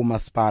okhulumela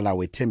umasipala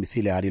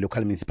weThembisile Ali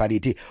Local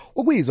Municipality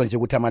ukuyizwa nje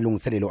ukuthi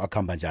amalungiselelo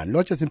akhamba njani.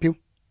 Lotshe Simphiwe.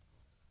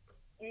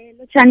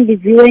 Lotshani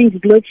Biziwe,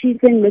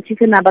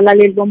 ngilotshise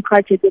nabalaleli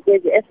bomkhathi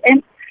kwekwezi FM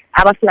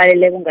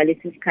abasilaleleko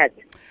ngalesi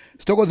sikhathi.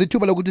 Sithokoza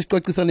ithuba lokuthi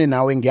sicocisane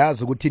nawe.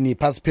 Ngiyazi ukuthi ni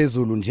pass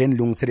phezulu nje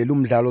nilungiselela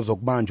umdlalo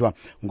zokubanjwa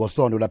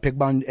ngosondo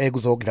lapha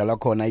ekuzokudlala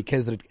khona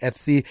iKaizer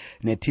FC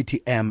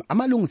neTTM.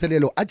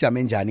 Amalungiselelo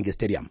ajame njani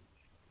ngestadium?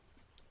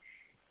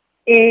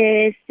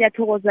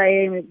 Siyathokoza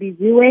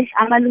Biziwe,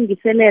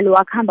 amalungiselelo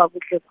akhamba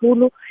kuhle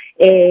khulu.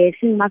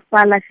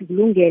 Singumasipala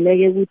sikulungele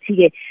ke ukuthi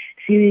ke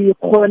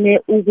sikhone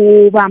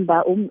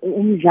ukubamba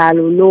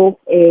umdlalo lo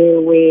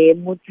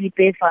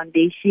weMutsipe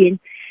Foundation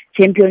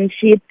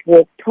Championship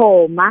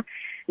wokuthoma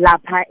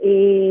lapha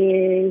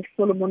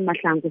Solomon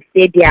Mahlangu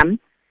Stadium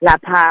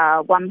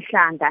lapha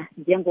kwaMhlanga,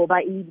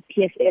 njengoba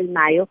iPSL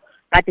nayo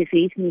kade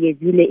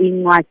seyisinikezile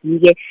incwadi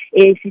ke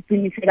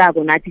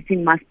esiqinisekako nathi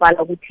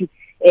singumasipala ukuthi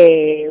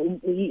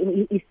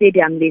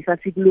i-stadium lesa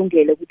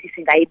sikulungele ukuthi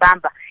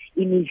singayibamba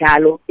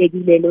imidlalo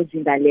ekilelo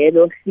zinga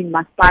lelo.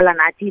 Singumasipala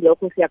nathi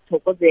lokho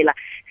siyakuthokozela,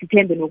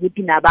 sithembe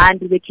nokuthi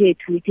nabantu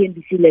bekhethu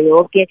ithembisile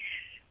yonke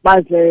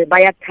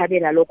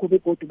bayakuthabela lokho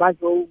begodu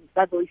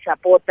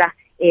bazoyisupporta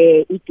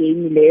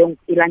igame leyo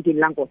ilangeni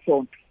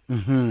langosonto.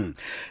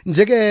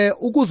 Njeke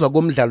ukuzwa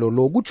komdlalo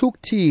lo kuthi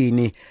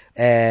ukuthini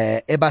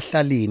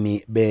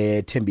ebahlalini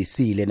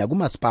bethembisile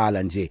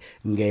nakumasipala nje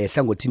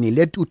ngehlangothini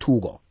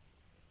letuthuko?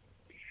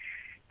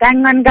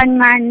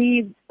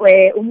 Kancane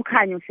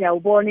umkhanyo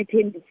siyawubona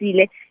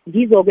ethembisile,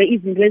 ngizo-ke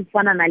izinto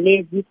ezifana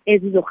nalezi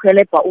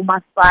ezizohelebha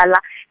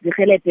umasipala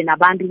zihelebhe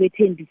nabantu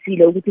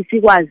bethembisile ukuthi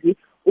sikwazi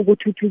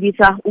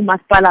ukuthuthukisa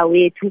umasipala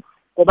wethu,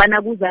 ngoba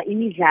nakuza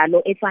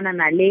imidlalo efana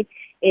nale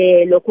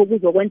lokho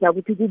kuzokwenza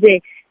ukuthi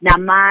kube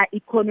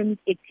nama-economic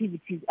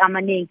activities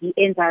amaningi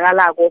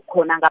enzakalako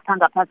khona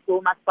ngaphasi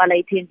komasipala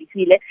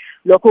ethembisile.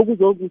 Lokho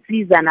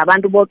kuzokusiza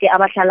nabantu bonke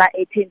abahlala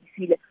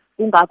ethembisile.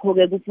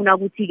 Kungakho-ke kufuna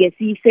ukuthi-ke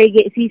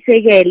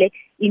siyisekele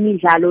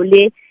imidlalo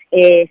le,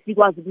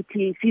 sikwazi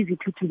ukuthi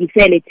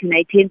sizithuthukisele thina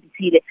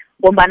ithembisile,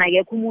 ngombana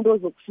akekho umuntu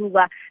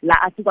ozokusuka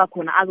la asuka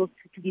khona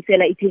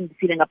azosithuthukisela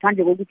ithembisile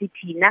ngaphandle kokuthi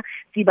thina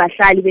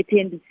sibahlali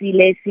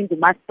bethembisile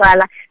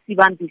singumasipala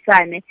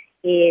sibambisane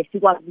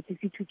sikwazi ukuthi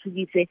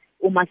sithuthukise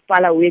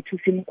umasipala wethu,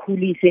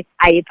 simkhulise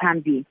aye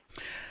phambili.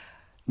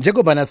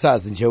 Njengoba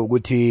nasazi nje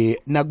ukuthi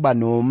nakuba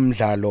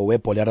nomdlalo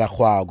webhola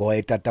erarhwako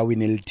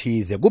etatawini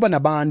elithize kuba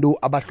nabantu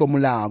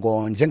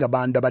abahlomulako,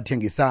 njengabantu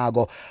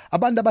abathengisako,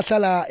 abantu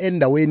abahlala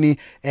endaweni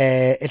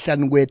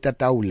ehlanu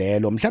kwetatawu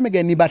lelo. Mhlawumbe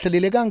ke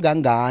nibahlalele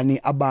kangangani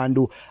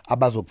abantu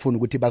abazokufuna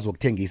ukuthi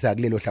bazokuthengisa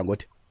kulelo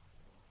hlangothi?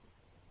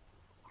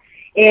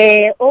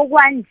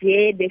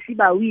 Okwanje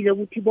besibawile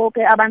ukuthi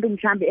bonke abantu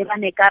mhlambe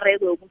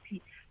ebanekareko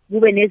yokuthi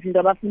kube nezinto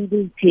abafuna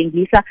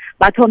ukuzithengisa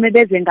bathome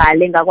beze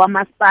ngale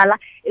ngakwamasipala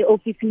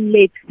e-ofisini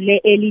lethu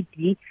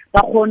le-LED,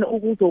 bakhona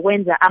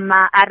ukuzokwenza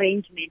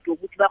ama-arrangement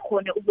ukuthi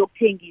bakhone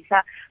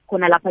ukuyokuthengisa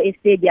khona lapha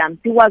e-stadium.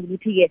 Sikwazi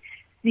ukuthi-ke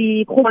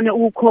sikhone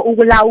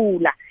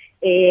ukulawula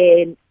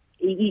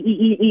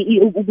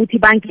ukuthi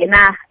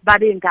bangena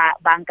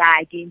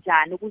bangaki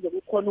njani ukuze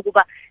kukhona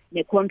ukuba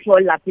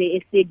ne-control lapha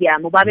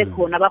e-stadium, babe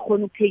khona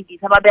bakhona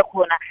ukuthengisa, babe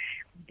khona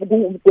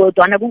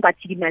kodwana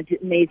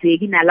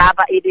kungathikamezeki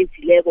nalaba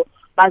ebezileko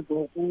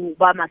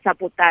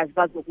bama-supporters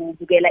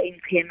bazokubukela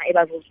imichema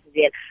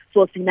ebazozibukela.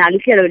 So sinalo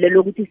ihlelo lelo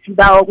lokuthi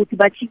sibawa ukuthi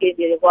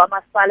bachikengele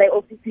kwamasipala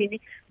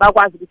e-ofisini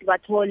bakwazi ukuthi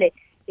bathole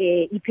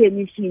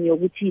i-permission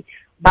yokuthi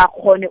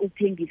bakhone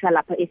ukuthengisa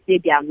lapha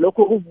e-stadium.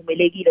 Lokho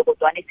kuvumelekile,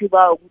 kodwana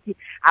sibawa ukuthi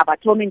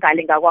abathome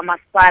ngale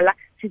ngakwamasipala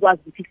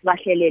sikwazi ukuthi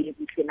sibahlelele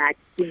kuhle nathi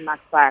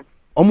singumasipala.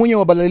 Omunye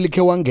wabalaleli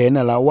khe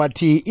wangena la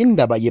wathi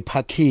indaba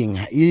ye-parking,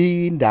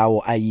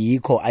 indawo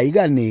ayikho,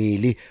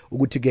 ayikaneli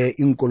ukuthi ke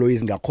inkoloyi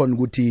zingakhona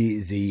ukuthi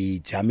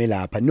zijame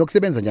lapha.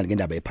 Niyokusebenza njani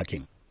ngendaba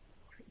ye-parking?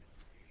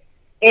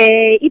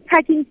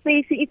 i-parking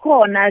space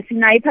ikhona,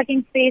 sinayo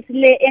i-parking space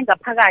le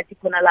engaphakathi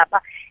khona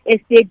lapha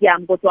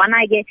e-stadium,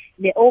 kodwana ke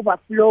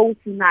ne-overflow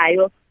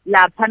sinayo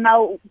lapha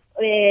now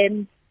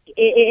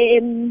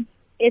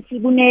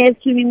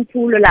kune-swimming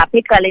pool lapha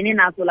eqalene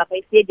naso lapha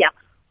e-stadium.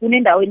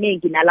 Kunendawo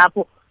eningi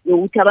nalapho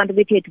yokuthi abantu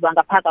bekhethu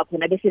bangaphaka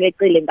khona bese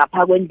becele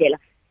ngapha kwendlela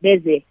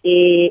beze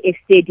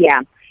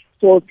e-stadium.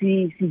 So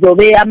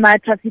sizobe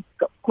ama-traffic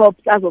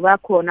cops azoba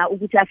khona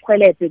ukuthi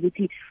asihelebhe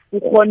ukuthi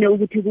ukhone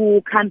ukuthi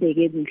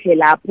kukhambeke kuhle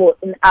lapho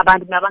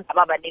abantu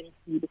nabangaba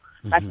banengikhulu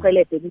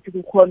basihelebhe ukuthi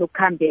kukhona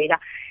ukukhambeka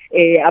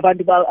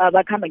abantu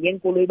abakhamba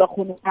ngenkolo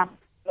bakhona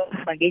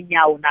ukuhamba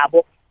ngenyawo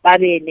nabo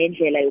babe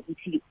nendlela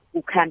yokuthi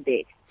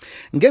kukhambeke.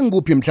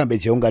 Ngengikuphi mhlambe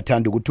nje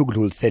ungathanda ukuthi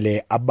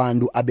ukudlulisele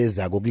abantu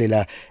abezako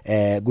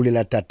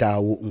kulela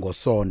tatawu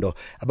ngosondo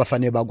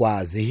abafanele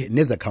bakwazi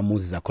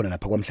nezakhamuzi zakhona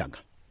lapha kwaMhlanga?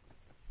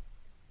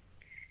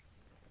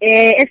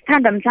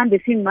 Esithanda mhlambe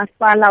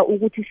singumasipala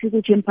ukuthi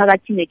sikutshe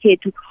emphakathini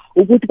ekhethu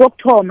ukuthi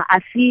kokuthoma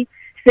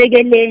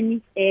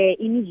asisekeleni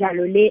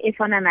imidlalo le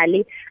efana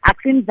nale,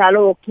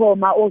 akusimdlalo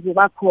wokuthoma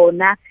ozoba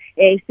khona.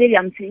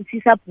 Stadium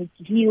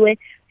sisabhukiwe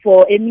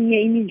for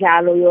eminye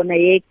imidlalo yona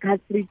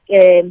ye-Catholic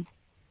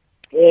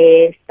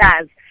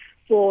Stars.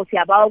 So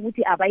siyabawa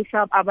ukuthi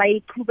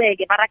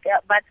abayiqhubeke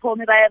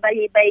bathome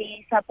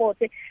bayisupport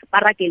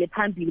baragele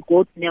phambili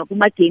godwa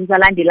kuma games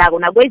alandelako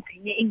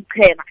nakwezinye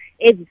ingchema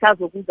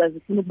ezisazokuza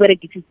zifuna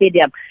ukuberegisa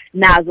i-stadium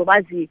nazo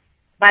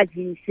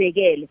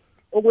bazisekele.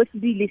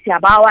 Okwesibili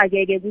siyabawa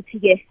ke ukuthi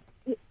ke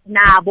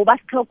nabo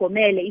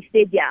basihlogomele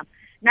i-stadium,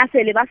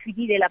 nasele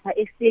bafikile lapha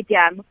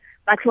e-stadium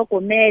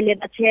bahlogomele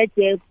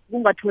bacheje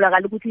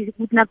kungatholakala ukuthi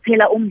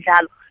nakuphela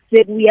umdlalo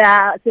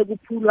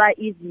sekuphulwa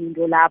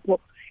izinto lapho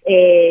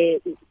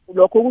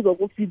lokho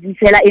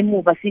kuzokusizisela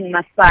emuva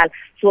singumasipala.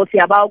 So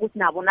siyabawa ukuthi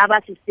nabo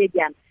nabasi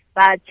stadium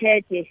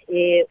bacheje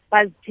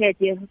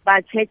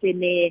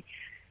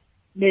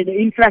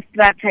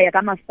ne-infrastructure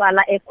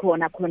yakamasipala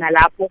ekhona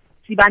lapho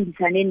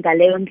sibambisane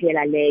ngaleyo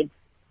ndlela leyo.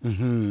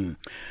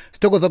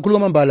 Sithokoza kakhulu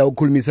kwamambala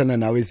ukukhulumisana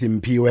nawe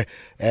Simphiwe.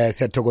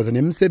 Siyathokoza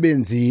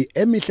nemisebenzi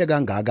emihle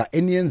kangaka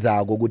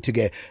eniyenzako ukuthi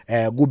ke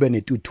kube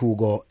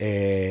netuthuko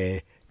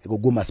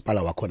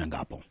kumasipala wakhona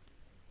ngapho.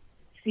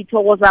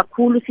 Sithokoza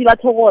kakhulu,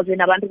 sibathokoze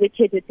nabantu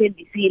bekhethu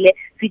ethembisile,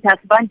 sithi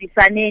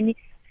asibandisaneni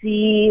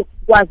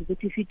sikwazi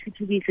ukuthi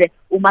sithuthukise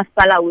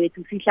umasipala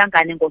wethu,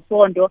 sihlangane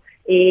ngosondo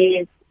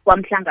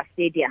kwaMhlanga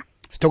Stadium.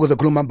 Sithokoza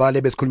kakhulu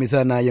mambala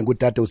besikhulumisana naye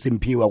ngudade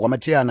uSimphiwe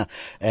kwaMatshiyana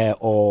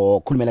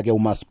okhulumela ke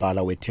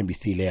umasipala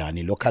wethembisile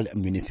yani local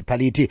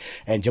municipality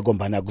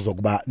njengombana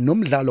kuzokuba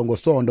nomdlalo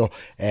ngosondo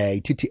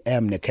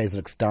i-TTM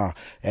ne-Kaizer Star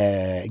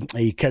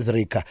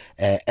i-Kaizer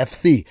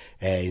FC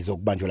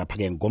izokubanjwa lapha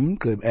ke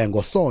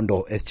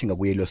ngosondo esithinga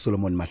kuyelo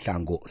Solomon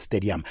Mahlangu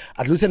Stadium.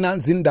 Adluse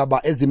nanzi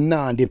indaba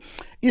ezimnandi.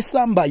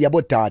 Isamba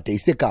yabodade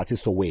isekasi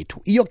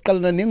Soweto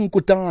iyokuqalana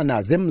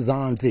nenkutana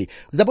zemzansi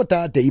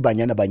zabodade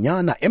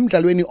ibanyana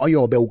emidlalweni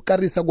oyobe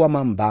ukarisa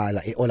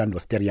kwamambala eOrlando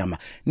Stadium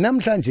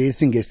namhlanje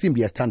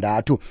singesimbi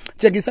yesithandathu.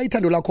 Tshengisa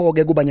ithando lakho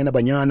ke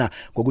kubanyana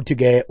ngokuthi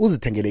ke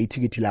uzithengele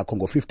ithikithi lakho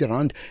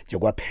ngo-R50 nje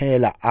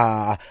kwaphela.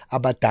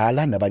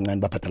 Abadala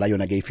nabancane babhadala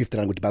yona ke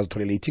i-R50 ukuthi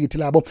bazitholele ithikithi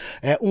labo.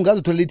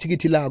 Ungazitholela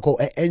ithikithi lakho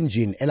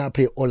e-Engine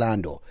elapha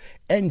eOrlando,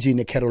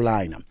 Engine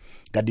eCarolina,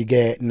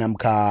 kadike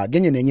namkha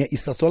kenye nenye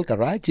iSasol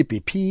Garage,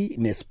 BP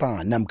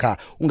neSpa, namkha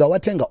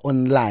ungawathenga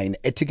online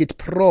eTicket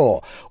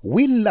Pro.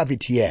 We love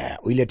it here.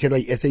 Uyilethelwa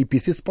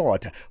i-SABC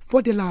Sport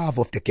for the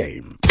love of the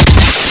game.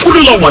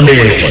 Fulela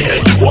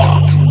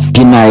Wanethwa.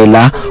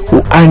 Kinayela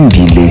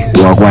uandile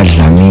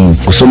wakwaDlamini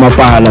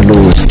usomapala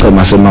lo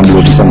sicema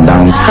seMamelodi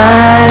Sundowns.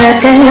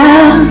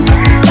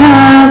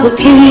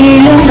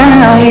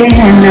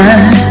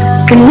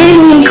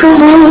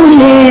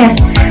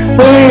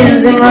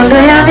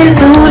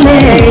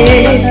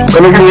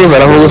 Cela ukubuza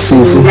lapho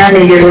kusisi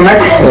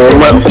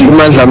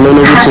uMandlamini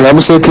ukuthi ngabe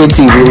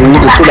usekhethile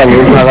ukuthi ucula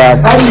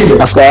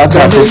ngephakathi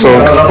asikathathe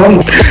sonke.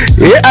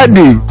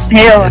 Adi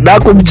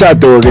nakho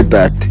umtshado ke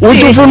tati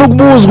uthi ufuna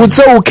ukubuza ukuthi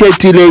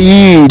sewukhethile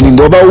yini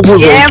ngoba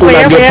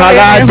ukuzocula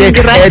ngephakathi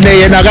ene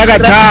yena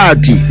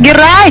akakathathi.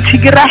 Ngiright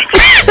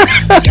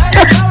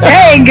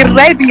hey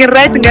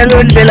ngiright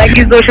ngalo ndlela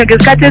ngizosho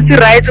ngesikhathi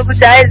esiright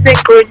ukuthi hayi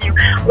seqonyo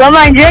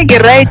kwamanje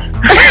ngiright.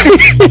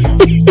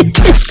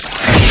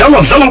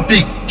 Dlala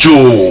Big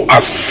Joe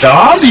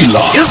asidlali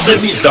la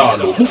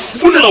ezemidlalo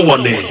kufunela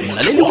Wanethwa.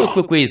 Laleli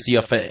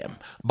kwekwezi FM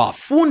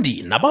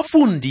bafundi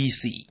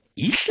nabafundisi.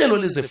 Ihlelo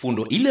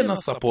lezefundo ilena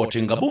support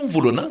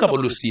ngabomvulo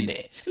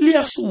nangabolosine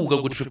liyasuka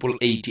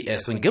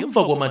ku-888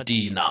 ngemva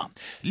kwamadina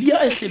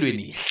liya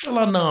ehlelweni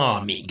hlala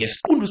nami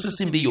ngesiqundu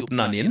sesimbi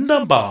yobunane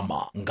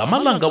entambama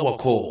ngamalanga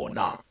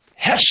wakhona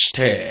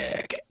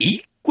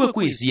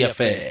 #ikwekwezi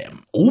FM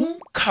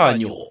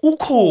umkhanyo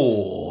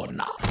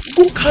ukhona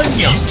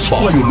kukhanya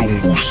ithwayo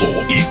lombuso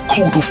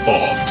i-Code of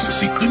Arms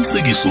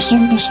siqinisekiso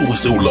sombuso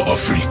weSewula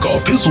Afrika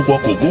phezu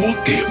kwakho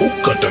konke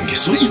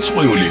okugadangiswe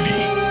ithwayo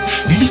leli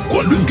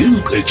ligwalwe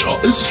ngenqetsha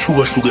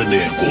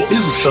ezihlukahlukeneko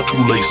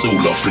ezihlathulula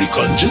iSewula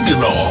Afrika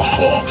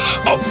njengenarha,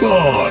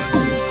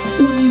 abantu,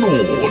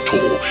 umnotho,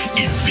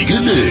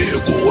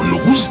 ivikeleko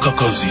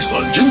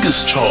nokuzikhakhazisa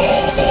njengesitjhaba.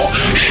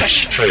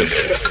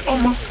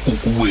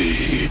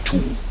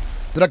 #amaguguwethu.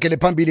 Sirakele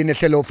phambili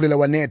nehlelo Fulela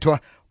Wanethwa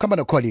kuhamba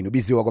nokholini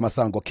ubiziwe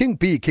kwamasango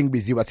King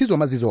Biziwe sizwe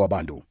amazizo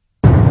wabantu.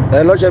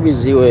 Loja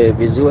Biziwe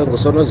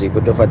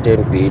ngusonozipho tofa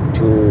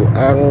 10B2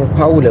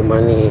 angiphawule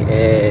mani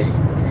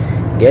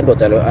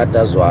ngendoda lo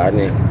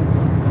Atazwane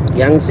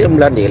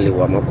yangisemlandeli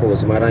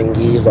wamakhosi mara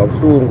ngizwa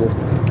ubuhlungu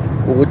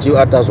ukuthi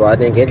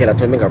uAtazwane ngendlela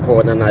thome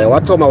ngakhona naye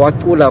wathoma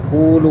wacula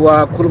khulu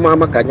wakhuluma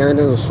amaganyana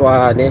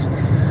neziswane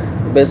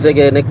bese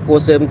ke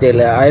nekupose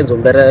emdele ayenza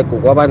umbereko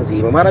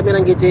kwabanzima mara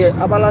mina ngithi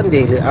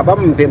abalandeli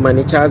abampe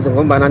mani chance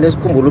ngombana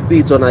nesikhumbulo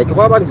upitso naye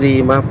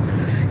kwabanzima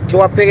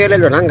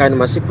kiwaphekelelwa nangani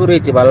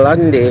ma-security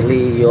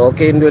balandeli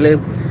yonke into le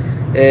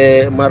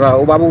mara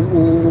ubaba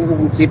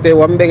uMtsipe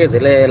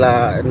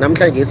wambekezelela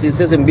namhlanje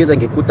sesimbiza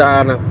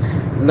ngekutana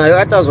nayo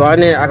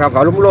Atazwane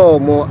akavala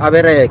umlomo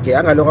abereke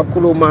angaloko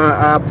akhuluma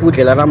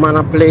aphudlela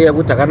namana player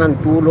ukuthi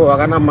akanantulo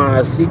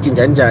akanama-seat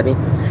njani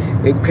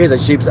Kaizer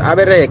Chiefs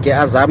abereke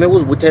azame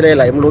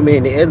ukuzibuthelela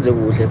emlomeni enze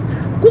kuhle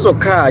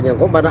kuzokhanya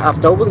ngombana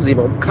after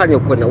ubunzima ubukhanya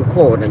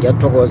ukhona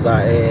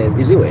ngiyathokoza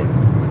Biziwe.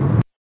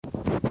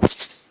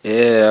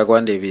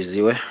 Akwande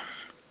Biziwe.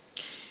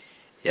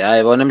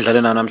 Yayibona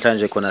emidlalweni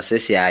namhlanje khona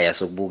sesiyaya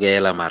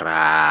sokubukela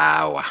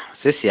marawa.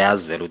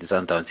 Sesiyazi vele ukuthi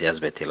Sundowns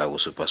yazibethela ku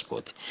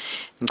SuperSport.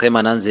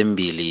 Ngichema nanzi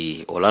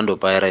embili Orlando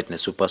Pirates ne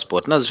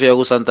SuperSport. Nazifika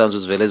ku Sundowns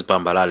uzivele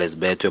zibhambalale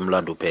zibethwe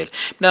emlando phela.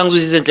 Mina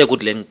ngizwisisa enhle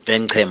ukuthi le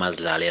ngichema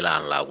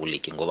zidlalelana la ku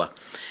league ngoba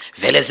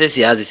vele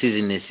sesiyazi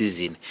season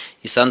nesizini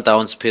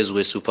iSundowns phezulu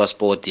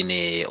kweSuperSport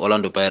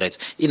ne-Orlando Pirates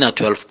ina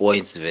 12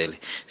 points vele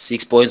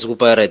 6 points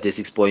ku-Pirates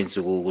 6 points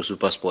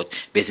ku-SuperSport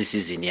bese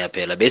isizini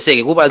yaphela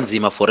bese-ke kuba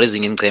nzima for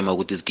ezinye ingchema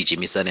ukuthi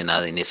zigijimisane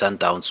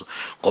ne-Sundowns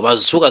ngoba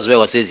zisuka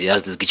zibekwa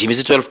seziyazi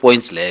zigijimisa i-12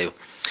 points leyo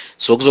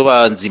so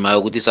kuzoba nzima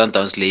ukuthi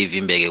iSundowns le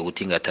ivimbeke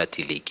ukuthi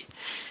ingathathi league.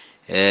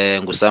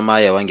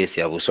 Ngusamaya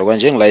wangesiyabuswa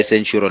kwanje ngila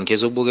eCenturion khe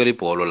sokubukela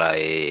ibholo la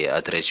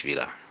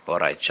eAtteridgeville.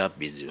 Alright, sharp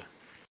Biziwe.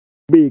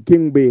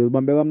 King B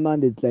ubambe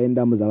kamnandi la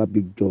intambo zaka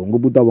Big Joe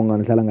ngoba utabonga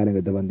ngihlala ngale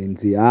ngetabandeni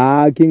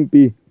King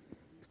B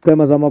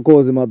sichema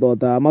samakhosi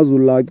madoda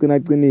amazulu la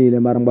aqinile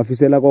mara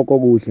ngibafisela kokho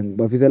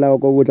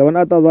kuhle abantu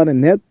Atazwane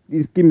net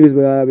ischeme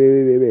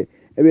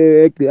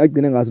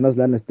agcine ngaso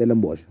nasilana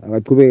Stellenbosch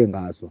akachubeke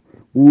ngaso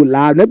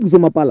la net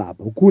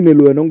kusomapalapha ukhune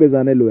loya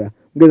nongezane loya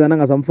ungezana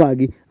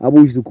ngasamfaki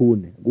abushi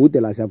ukhune kude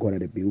la siyakhona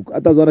le Big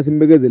Atazwane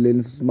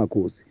simbekezeleni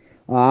simakhosi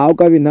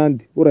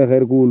uKavinandi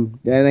ureher cool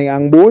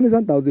angiboni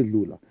Sundowns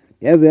idlula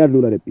yaze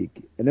yadlula le Big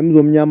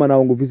enemzomnyama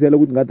nawo ngufisela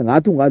ukuthi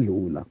ngathi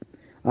ungadlula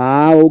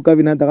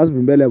uKavinandi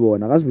akasivimbele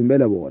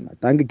bona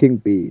thank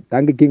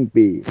King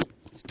B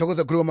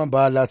Sithokoza khuluma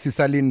mbala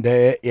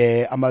sisalinde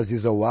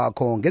amazizo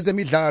wakho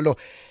ngezemidlalo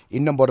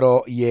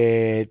inomboro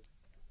ye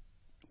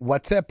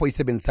WhatsApp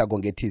oyisebenzisako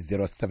ngethi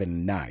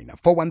 079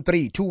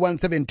 413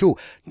 2172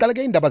 ngale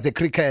ke indaba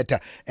zecricket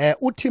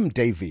uTim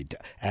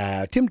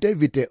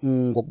David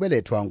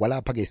ngokubelethwa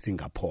ngwalapha ke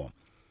Singapore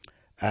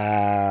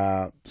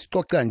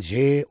sicoca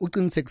nje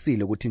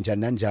uqinisekisile ukuthi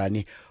njani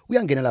nanjani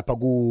uyangena lapha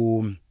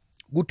ku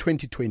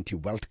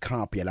 2020 World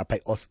Cup yalapha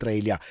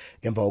eAustralia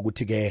emva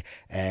kokuthi ke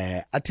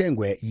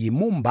athengwe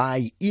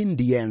yiMumbai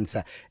Indians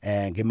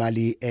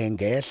ngemali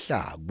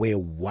engehla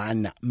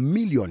kwe$1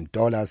 million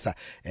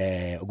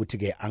ukuthi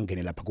ke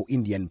angene lapha ku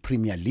Indian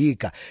Premier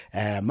League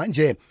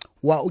manje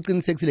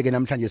uqinisekisile ke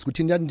namhlanje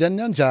ukuthi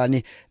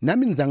njani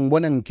nami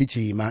ngizangibona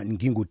ngigijima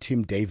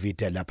nginguTim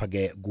David lapha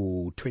ke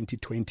ku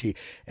 2020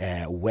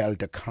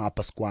 World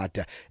Cup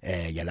squad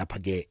yalapha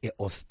ke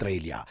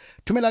eAustralia.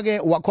 Thumela ke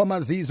wakho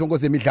amazizo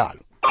ngozemidlalo.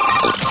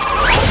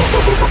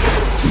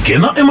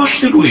 Ngena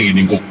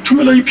emahlelweni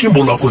ngokuthumela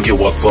iphimbo lakho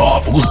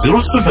ngeWhatsApp ku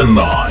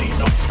 079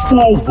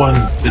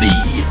 413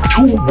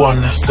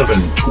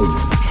 2172.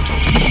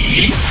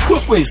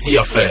 Ikwekwezi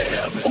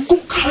FM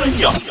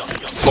ukukhanya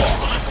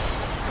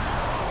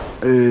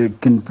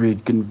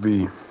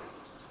Kinby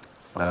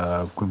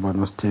khuluma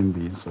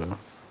noSithembiso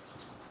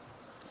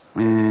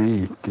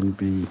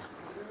Kinby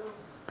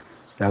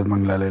yazi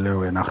mangilalele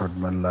wena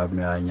Rodman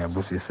lami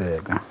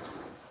ngiyabusiseka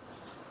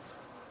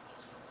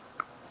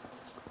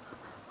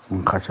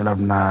ngikhatshela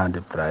mnandi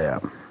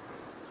Brian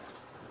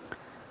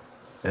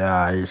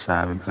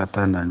ishabe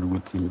ngisathanda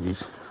ukuthi nje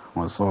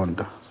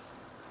ngosonto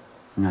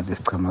ngathi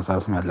sichema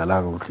saso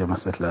singadlala kuhle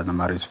masehlala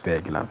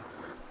naMaritzburg lapha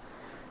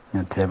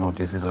ngiyathemba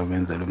ukuthi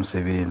sizomenzela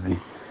umsebenzi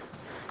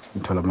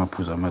ngithola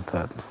amaphuzu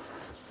amathathu.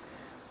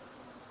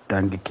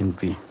 Thank you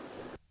Kinby.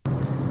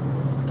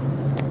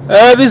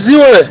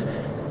 Biziwe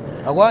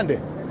akwande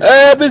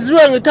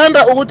Biziwe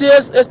ngithanda ukuthi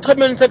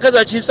esichemeni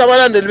seKaizer Chiefs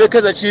abalandeli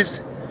beKaizer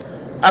Chiefs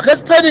akhe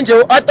sipheni nje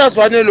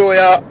uAtazwane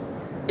loya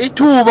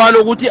ithuba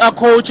lokuthi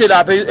acoach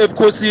lapha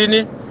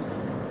ebukhosini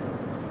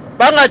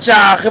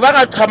bangajahi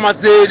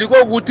bangachamazeli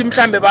kokuthi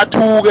mhlambe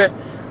bathuke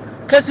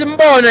ke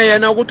simbone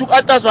yena ukuthi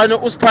uAtazwane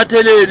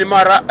usiphatheleni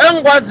mara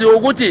engikwazi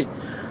ukuthi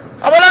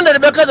abalandeli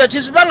beKaizer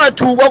Chiefs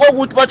bangathukwa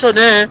kokuthi batsho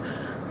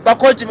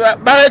bakhoji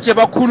baje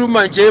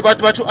bakhuluma nje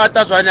bathi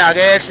uAtazwane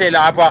akehle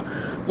lapha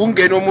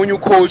kungena omunye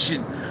ucoach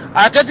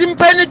ake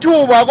simpheni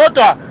ithuba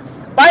kodwa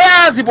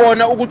bayazi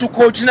bona ukuthi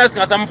ucoach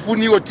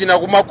nasingasamfuniko thina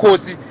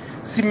kumakhosi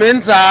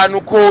simenzana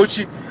ucoach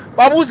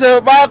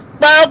babuze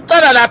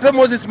bayokucala lapha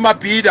eMoses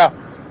Mabhida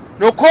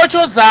no coach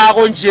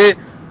ozako nje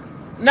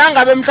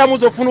nangabe mhlawumbe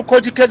uzofuna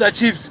ucoach iKaizer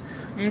Chiefs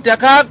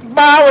mntaka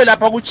bawe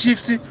lapha ku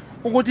Chiefs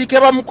ukuthi ke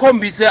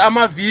bamkhombise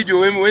ama video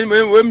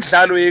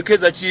wemidlalo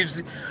yeKaizer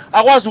Chiefs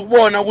akwazi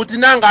ukubona ukuthi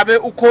nangabe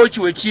ucoach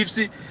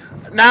weChiefs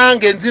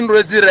nangenza into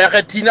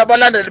ezirehe thina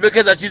abalandeli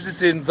beKaizer Chiefs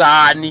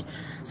senzani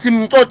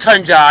simcotha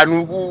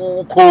njani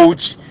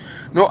ucoach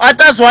no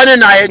atazwane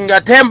naye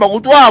ngiyathemba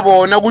ukuthi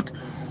wabona ukuthi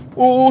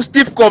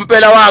uSteve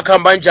Kompela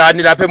wakhamba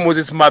njani lapha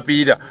eMoses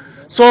Mabhida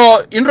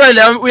so into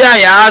le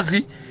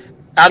uyayazi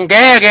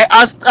angeke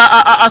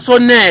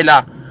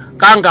asonela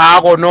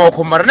kangako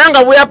nokho mara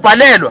nangabe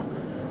uyabhalelwa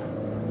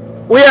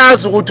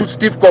uyazi ukuthi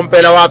uSteve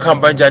Kompela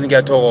wakhamba njani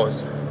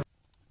ngiyathokoza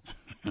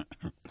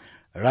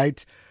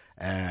right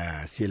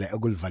siyela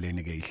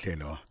ekulivaleni ke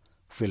ihlelo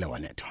Fulela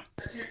Wanethwa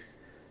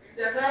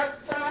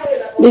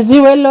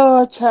Biziwe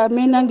locha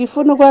mina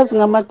ngifuna ukwazi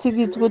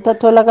ngamathikithi ukuthi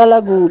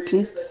atholakala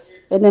kuphi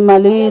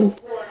enemalini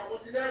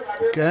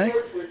okay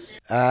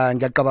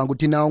ngiyacabanga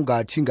ukuthi na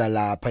ungathinga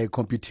lapha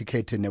ecomputer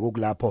ticket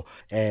nekukulapho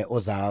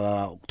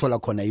oza ukuthola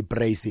khona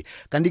iprice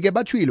kanti ke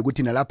bathwile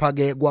ukuthi nalapha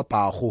ke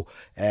kwaBhagu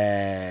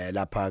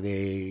lapha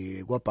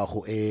ke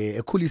kwaBhagu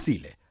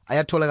ekhulisile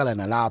ayatholakala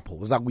nalapho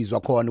uzakwizwa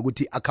khona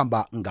ukuthi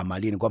akhamba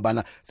ngamalini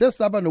ngoba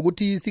sesisaba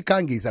nokuthi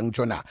sikhangisa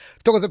ngitsho na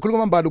sithokoze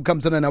khuluma mbali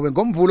ukukhambisana nawe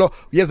ngomvulo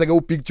uyeze ke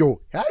uBig Joe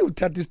hayi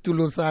uthatha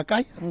isitulo sakhe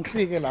hayi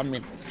ngihlike la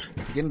mina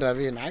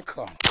ngendabeni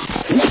ayikho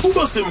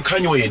ukuba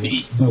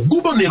semkhanyweni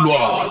ukuba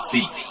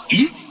nelwazi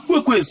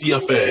ikwekwezi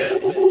FM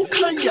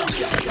kukhanya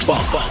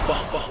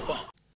ba